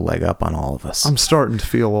was such a leg up on all of us. I'm starting to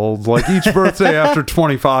feel old. Like each birthday after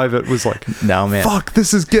 25, it was like, No, man. fuck,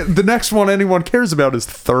 this is the next one anyone cares about is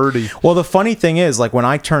 30. Well, the funny thing is, like, when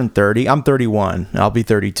I turned 30, I'm 31. I'll be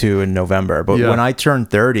 32 in November. But Yeah. when I turned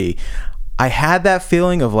 30, I had that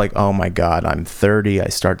feeling of like, oh my God, I'm 30. I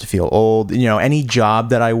start to feel old. You know, any job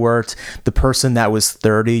that I worked, the person that was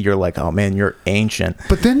 30, you're like, oh man, you're ancient.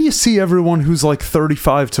 But then you see everyone who's like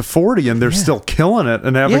 35 to 40 and they're still killing it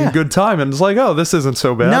and having Yeah. a good time. And it's like, oh, this isn't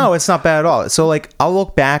so bad. No, it's not bad at all. So like, I'll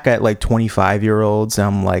look back at like 25-year-olds and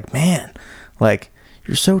I'm like, man, like,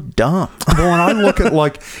 you're so dumb. Well, and I look at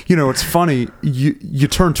like, you know, it's funny. You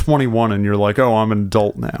turn 21 and you're like, oh, I'm an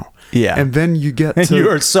adult now. Yeah. And then you get And to you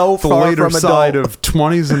are so the far later from side adult. of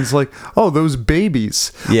 20s and it's like, oh, those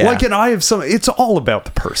babies. Yeah. Like, and I have some, it's all about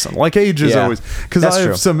the person. Like age is Yeah. always, because That's I have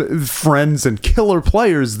true. some friends and killer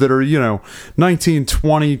players that are, you know, 19,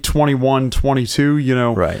 20, 21, 22, you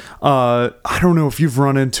know. Right. I don't know if you've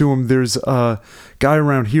run into him. There's a guy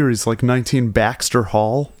around here. He's like 19, Baxter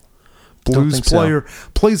Hall. Blues think so. player,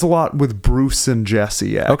 plays a lot with Bruce and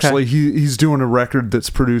Jesse. Actually, he's doing a record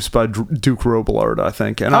that's produced by Duke Robillard, I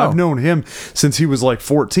think, and I've known him since he was like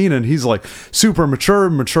 14, and he's like super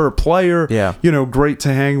mature player. Yeah. You know, great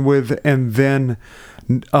to hang with. And then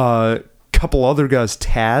couple other guys.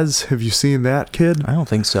 Taz, have you seen that kid? I don't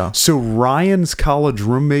think so. So Ryan's college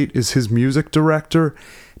roommate is his music director.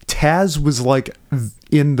 Taz was like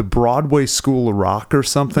in the Broadway School of Rock or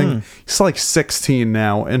something. He's like 16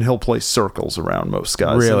 now, and he'll play circles around most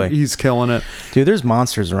guys. Really? And he's killing it. Dude, there's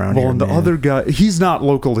monsters around Well, here, and the man. other guy, he's not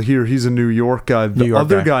local to here. He's a New York guy. The New York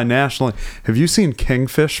other guy. guy nationally, have you seen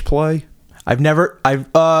Kingfish play?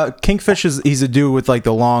 Kingfish he's a dude with like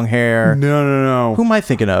the long hair. No. Who am I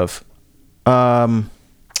thinking of? I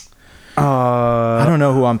don't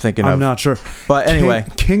know who I'm thinking of. I'm not sure. But anyway.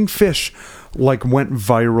 Kingfish like went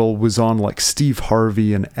viral, was on like Steve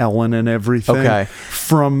Harvey and Ellen and everything. Okay.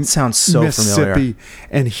 From Sounds so Mississippi. familiar.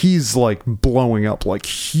 And he's like blowing up like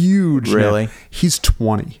huge. now. Really? He's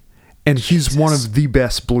 20. And he's one of the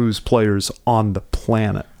best blues players on the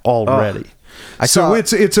planet already. I saw-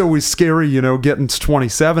 it's always scary, you know, getting to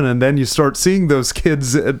 27 and then you start seeing those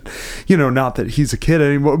kids at, you know, not that he's a kid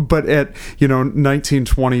anymore, but at, you know, 19,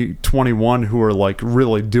 20, 21 who are like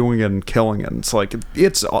really doing it and killing it. And it's like,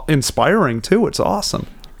 it's inspiring too. It's awesome.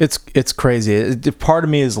 It's crazy. Part of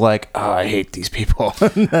me is like, oh, I hate these people.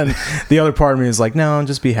 And then the other part of me is like, no,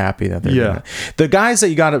 just be happy that they're doing it. The guys that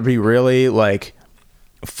you got to be really like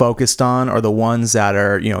focused on are the ones that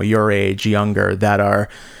are, you know, your age, younger, that are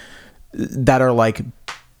like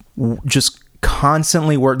just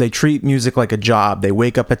constantly work. They treat music like a job. They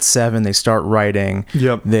wake up at 7, they start writing.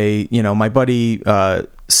 Yep. They, you know, my buddy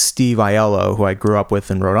Steve Aiello, who I grew up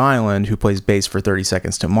with in Rhode Island, who plays bass for 30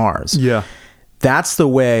 Seconds to Mars. Yeah. That's the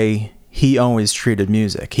way he always treated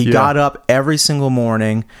music. He got up every single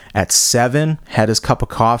morning at 7, had his cup of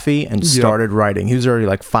coffee, and started writing. He was already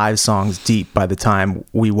like 5 songs deep by the time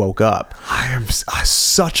we woke up. I am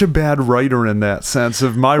such a bad writer in that sense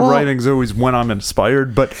of my writing's always when I'm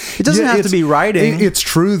inspired, but it doesn't have to be writing. It's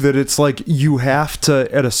true that it's like you have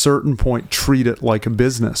to at a certain point treat it like a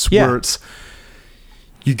business where it's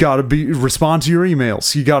you got to respond to your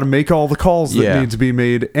emails, you got to make all the calls that need to be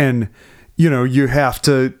made, and you know you have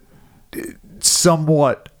to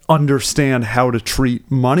somewhat understand how to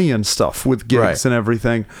treat money and stuff with gigs and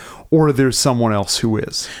everything, or there's someone else who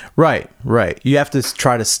is. Right. You have to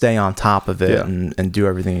try to stay on top of it and do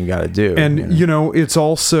everything you got to do. And, you know, it's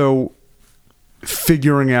also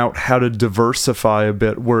figuring out how to diversify a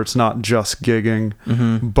bit where it's not just gigging,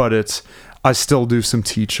 but it's, I still do some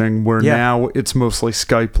teaching where now it's mostly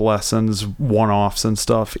Skype lessons, one-offs and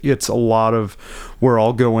stuff. It's a lot of where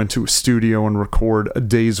I'll go into a studio and record a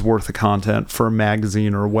day's worth of content for a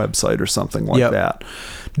magazine or a website or something like that.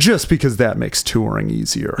 Just because that makes touring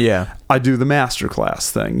easier. Yeah. I do the masterclass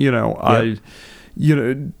thing, you know, I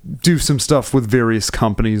do some stuff with various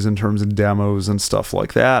companies in terms of demos and stuff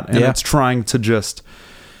like that. And it's trying to just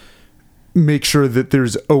make sure that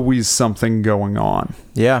there's always something going on.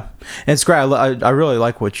 Yeah. And it's great. I really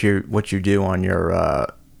like what you do on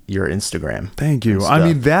your Instagram. Thank you. I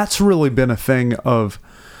mean, that's really been a thing of,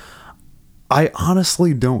 I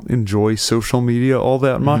honestly don't enjoy social media all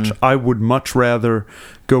that much. I would much rather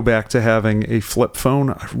go back to having a flip phone.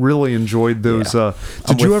 I really enjoyed those.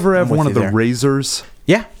 Did you ever have one of the Razors?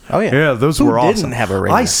 Yeah. Oh yeah. Yeah, those Who were awesome. didn't have a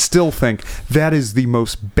Razr? I still think that is the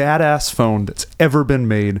most badass phone that's ever been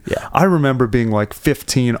made. Yeah. I remember being like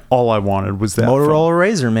 15. All I wanted was that Motorola phone.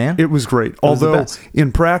 Razr, man. It was great. was the Although best.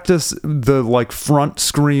 in practice, the like front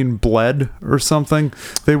screen bled or something.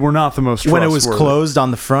 They were not the most when it was trustworthy. closed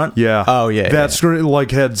on the front. Yeah. Oh yeah. That yeah. screen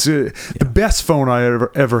like had the best phone I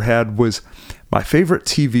ever had was my favorite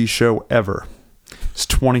TV show ever. It's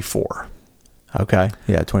 24. Okay.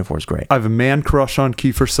 Yeah. 24 is great. I have a man crush on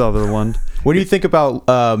Kiefer Sutherland. What do you think about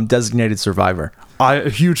Designated Survivor? I'm a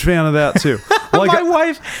huge fan of that too. Like, My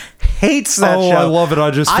wife hates that show. I love it. I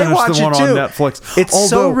just finished watch the one it on too. Netflix. It's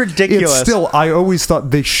so Although, ridiculous. It's still, I always thought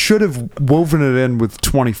they should have woven it in with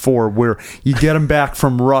 24, where you get him back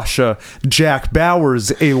from Russia. Jack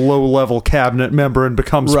Bauer's a low-level cabinet member and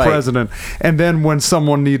becomes Right. president. And then when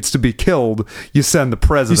someone needs to be killed, you send the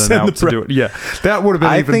president send out the to do it. Yeah, that would have been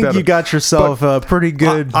I even think better. you got yourself a pretty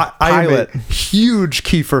good I pilot. am a huge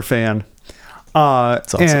Kiefer fan.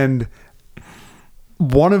 awesome. And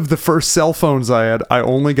one of the first cell phones I had, I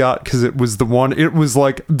only got because it was the one. It was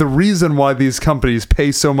like the reason why these companies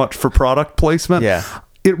pay so much for product placement. Yeah.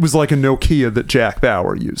 It was like a Nokia that Jack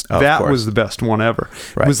Bauer used. Of That course. was the best one ever.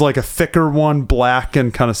 Right. It was like a thicker one, black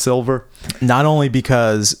and kind of silver. Not only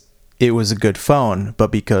because it was a good phone,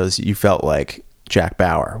 but because you felt like Jack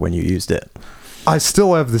Bauer when you used it. I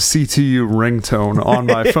still have the CTU ringtone on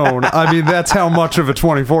my phone. I mean, that's how much of a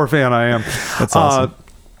 24 fan I am. That's awesome.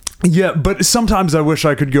 Yeah, but sometimes I wish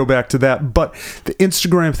I could go back to that. But the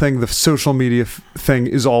Instagram thing, the social media thing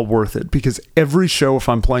is all worth it because every show, if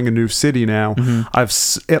I'm playing a new city now, I've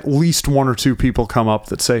at least one or two people come up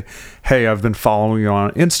that say, hey, I've been following you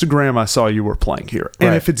on Instagram. I saw you were playing here. And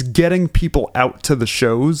Right. if it's getting people out to the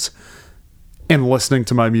shows and listening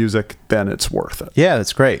to my music, then it's worth it. Yeah,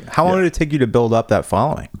 that's great. How long did it take you to build up that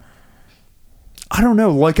following? I don't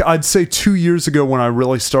know. Like I'd say 2 years ago when I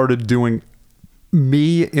really started doing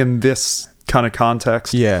me in this kind of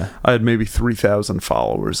context, Yeah. I had maybe 3,000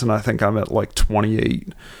 followers, and I think I'm at like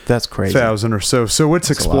 28,000 That's crazy. or so. So it's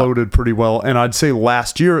That's a lot. exploded pretty well. And I'd say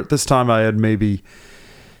last year at this time I had maybe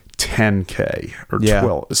 10K or Yeah.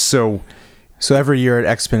 12. So So every year it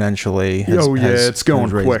exponentially has, it's going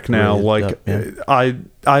has raised- quick now. raised Like up, yeah.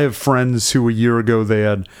 I have friends who a year ago they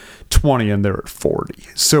had 20 and they're at 40.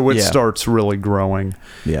 So it Yeah. starts really growing.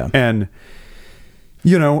 Yeah. And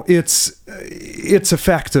you know, it's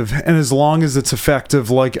effective, and as long as it's effective,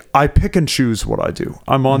 like I pick and choose what I do.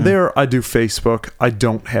 I'm on there, I do Facebook, I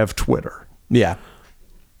don't have Twitter. Yeah.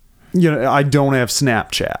 You know, I don't have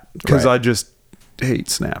Snapchat because Right. I just hate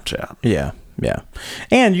Snapchat. Yeah. Yeah.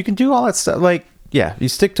 And you can do all that stuff. Like, yeah, you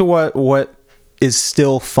stick to what is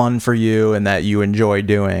still fun for you and that you enjoy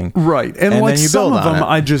doing. Right. And And like then you some build of on them it.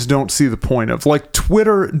 I just don't see the point of. Like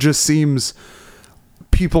Twitter just seems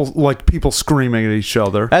people screaming at each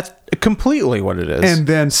other. That's completely what it is. And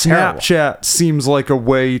then Terrible. Snapchat seems like a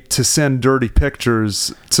way to send dirty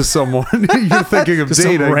pictures to someone you're thinking of To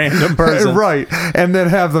some dating. random person. Right. And then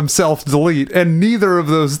have them self-delete. And neither of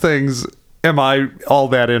those things am I all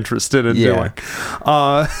that interested in Yeah. doing.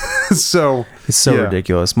 So It's so yeah.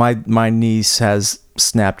 ridiculous. My niece has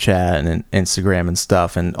Snapchat and Instagram and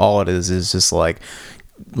stuff, and all it is just like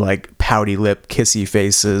pouty lip, kissy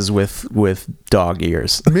faces with dog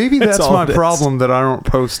ears. Maybe that's all my it is. problem that I don't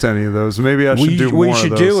post any of those. Maybe I should do more What you of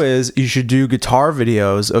should those. do is you should do guitar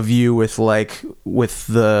videos of you with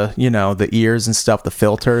the the ears and stuff, the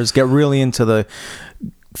filters. Get really into the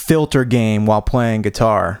filter game while playing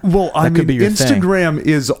guitar. Well, I That mean, could be your thing. Instagram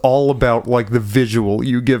is all about like the visual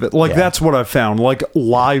you give it. Like Yeah. that's what I've found. Like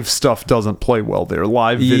live stuff doesn't play well there.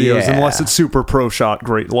 Live videos, Yeah. unless it's super pro shot,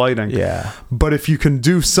 great lighting. Yeah. But if you can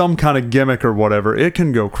do some kind of gimmick or whatever, it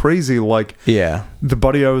can go crazy. Like Yeah. the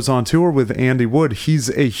buddy I was on tour with, Andy Wood, he's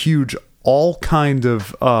a huge all kind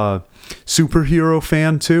of superhero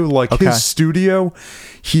fan too. Like Okay. his studio,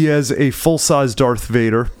 he has a full size Darth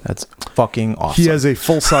Vader. That's fucking awesome. He has a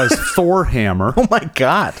full size Thor hammer. oh my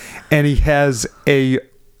god. And he has a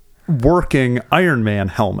working Iron Man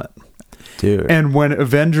helmet. Dude. And when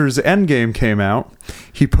Avengers Endgame came out,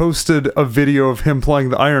 he posted a video of him playing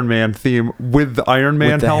the Iron Man theme with the Iron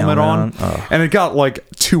Man the helmet on. helmet on. Oh. And it got like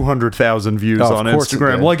 200,000 views Oh, of on course it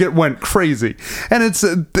Instagram. did. Like it went crazy. And it's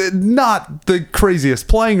not the craziest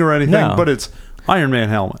playing or anything, No. but it's Iron Man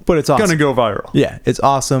helmet. But it's awesome. Gonna go viral. Yeah, it's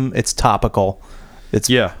awesome. It's topical. It's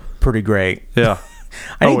Yeah. pretty great. Yeah.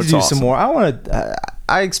 I need Oh, to it's do awesome. some more. I want to.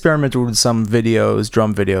 I experimented with some videos,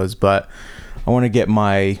 drum videos, but I want to get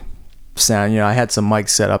my sound. I had some mics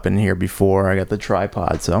set up in here before. I got the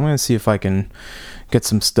tripod, so I'm going to see if I can get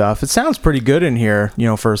some stuff. It sounds pretty good in here,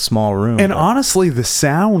 for a small room. And but- honestly, the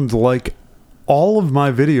sound, like, all of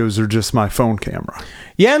my videos are just my phone camera.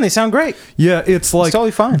 Yeah, and they sound great. Yeah, it's like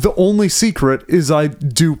totally fine. The only secret is I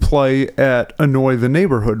do play at Annoy the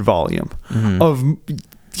Neighborhood volume of,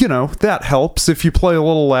 you know, that helps. If you play a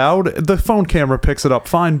little loud, the phone camera picks it up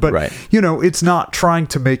fine, but Right. you know, it's not trying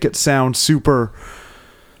to make it sound super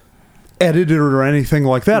edited or anything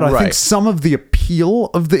like that. I think Right. some of the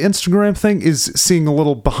appeal of the Instagram thing is seeing a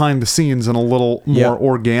little behind the scenes and a little more Yep.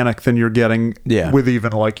 organic than you're getting Yeah. with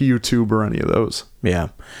even like YouTube or any of those. Yeah.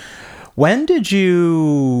 When did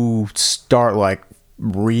you start like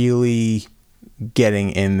really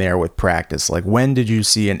getting in there with practice? Like when did you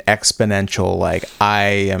see an exponential like I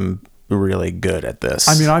am really good at this?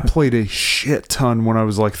 I mean, I played a shit ton when I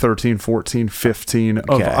was like 13, 14, 15.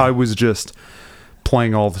 Okay. I was just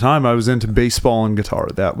playing all the time. I was into baseball and guitar.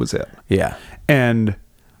 That was it. yeah. And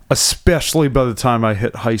especially by the time I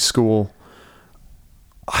hit high school,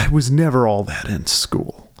 I was never all that into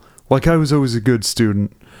school. Like I was always a good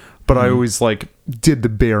student, but I always like did the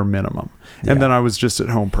bare minimum. Yeah. And then I was just at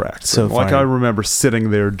home practicing. So Like funny. I remember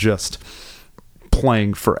sitting there just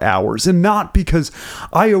playing for hours, and not because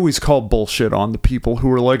I always call bullshit on the people who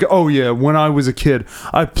were like, oh yeah, when I was a kid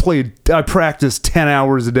I practiced 10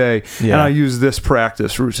 hours a day Yeah. and I used this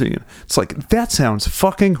practice routine. It's like, that sounds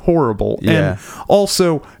fucking horrible. Yeah. And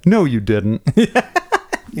also, no you didn't.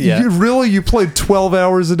 Yeah. You played 12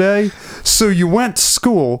 hours a day? So you went to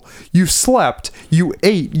school, you slept, you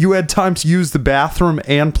ate, you had time to use the bathroom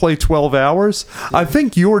and play 12 hours? I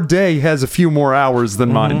think your day has a few more hours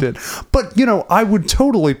than mine did. But, you know, I would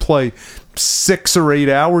totally play 6 or 8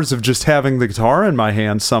 hours of just having the guitar in my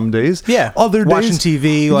hand some days. Yeah. Other days, Watching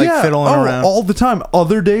TV, like, fiddling around. all the time.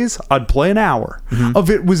 Other days, I'd play an hour. Of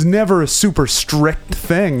it was never a super strict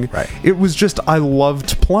thing. Right. It was just I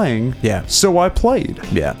loved playing. Yeah. So I played.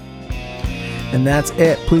 Yeah. And that's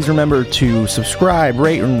it. Please remember to subscribe,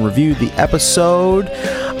 rate, and review the episode.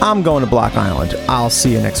 I'm going to Block Island. I'll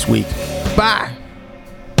see you next week. Bye.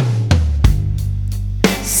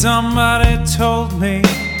 Somebody told me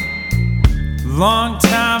long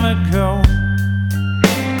time ago,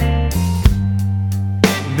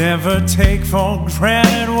 never take for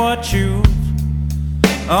granted what you've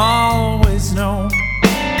always known.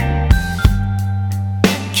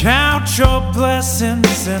 Count your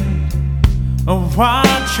blessings and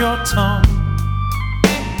watch your tongue,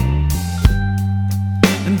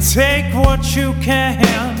 and take what you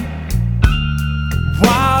can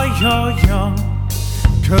while you're young.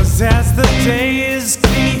 'Cause as the days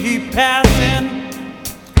keep passing,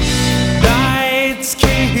 nights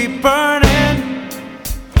keep burning,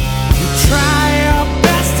 you try your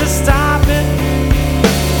best to stop it,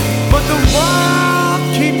 but the world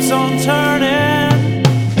keeps on turning.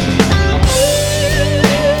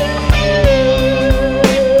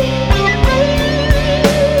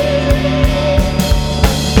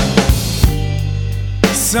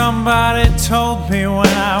 Somebody told me when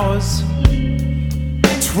I was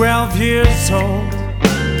 12 years old,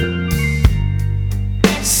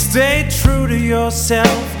 stay true to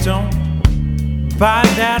yourself, don't buy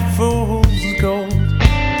that fool's gold.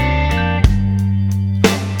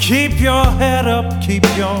 Keep your head up, keep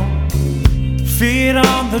your feet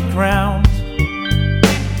on the ground.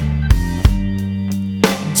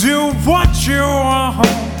 Do what you want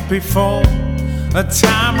before a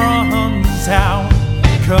time runs out.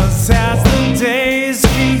 'Cause as the days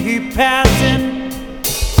keep passing,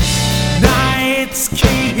 nights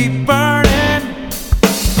keep burning,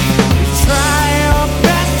 you try your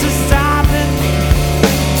best to stop it,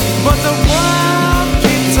 but the world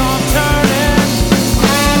keeps on turning.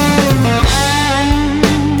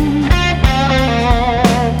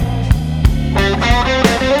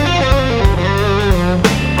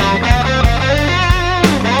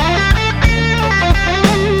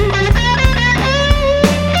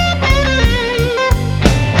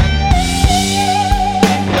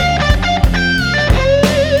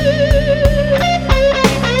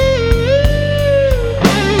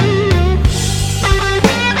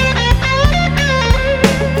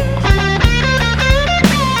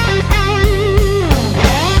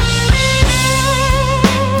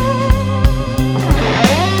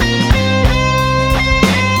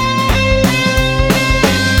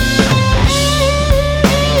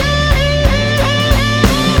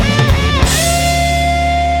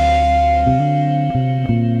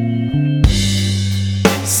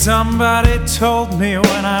 Somebody told me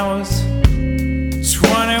when I was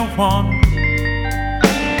 21,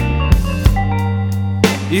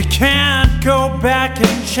 you can't go back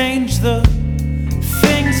and change the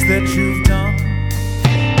things that you've done.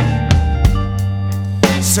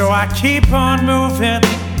 So I keep on moving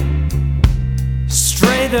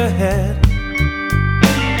straight ahead,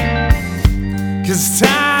 'cause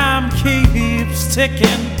time keeps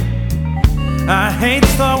ticking. I ain't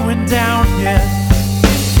slowing down yet,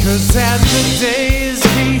 'cause as the days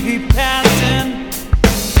keep passing,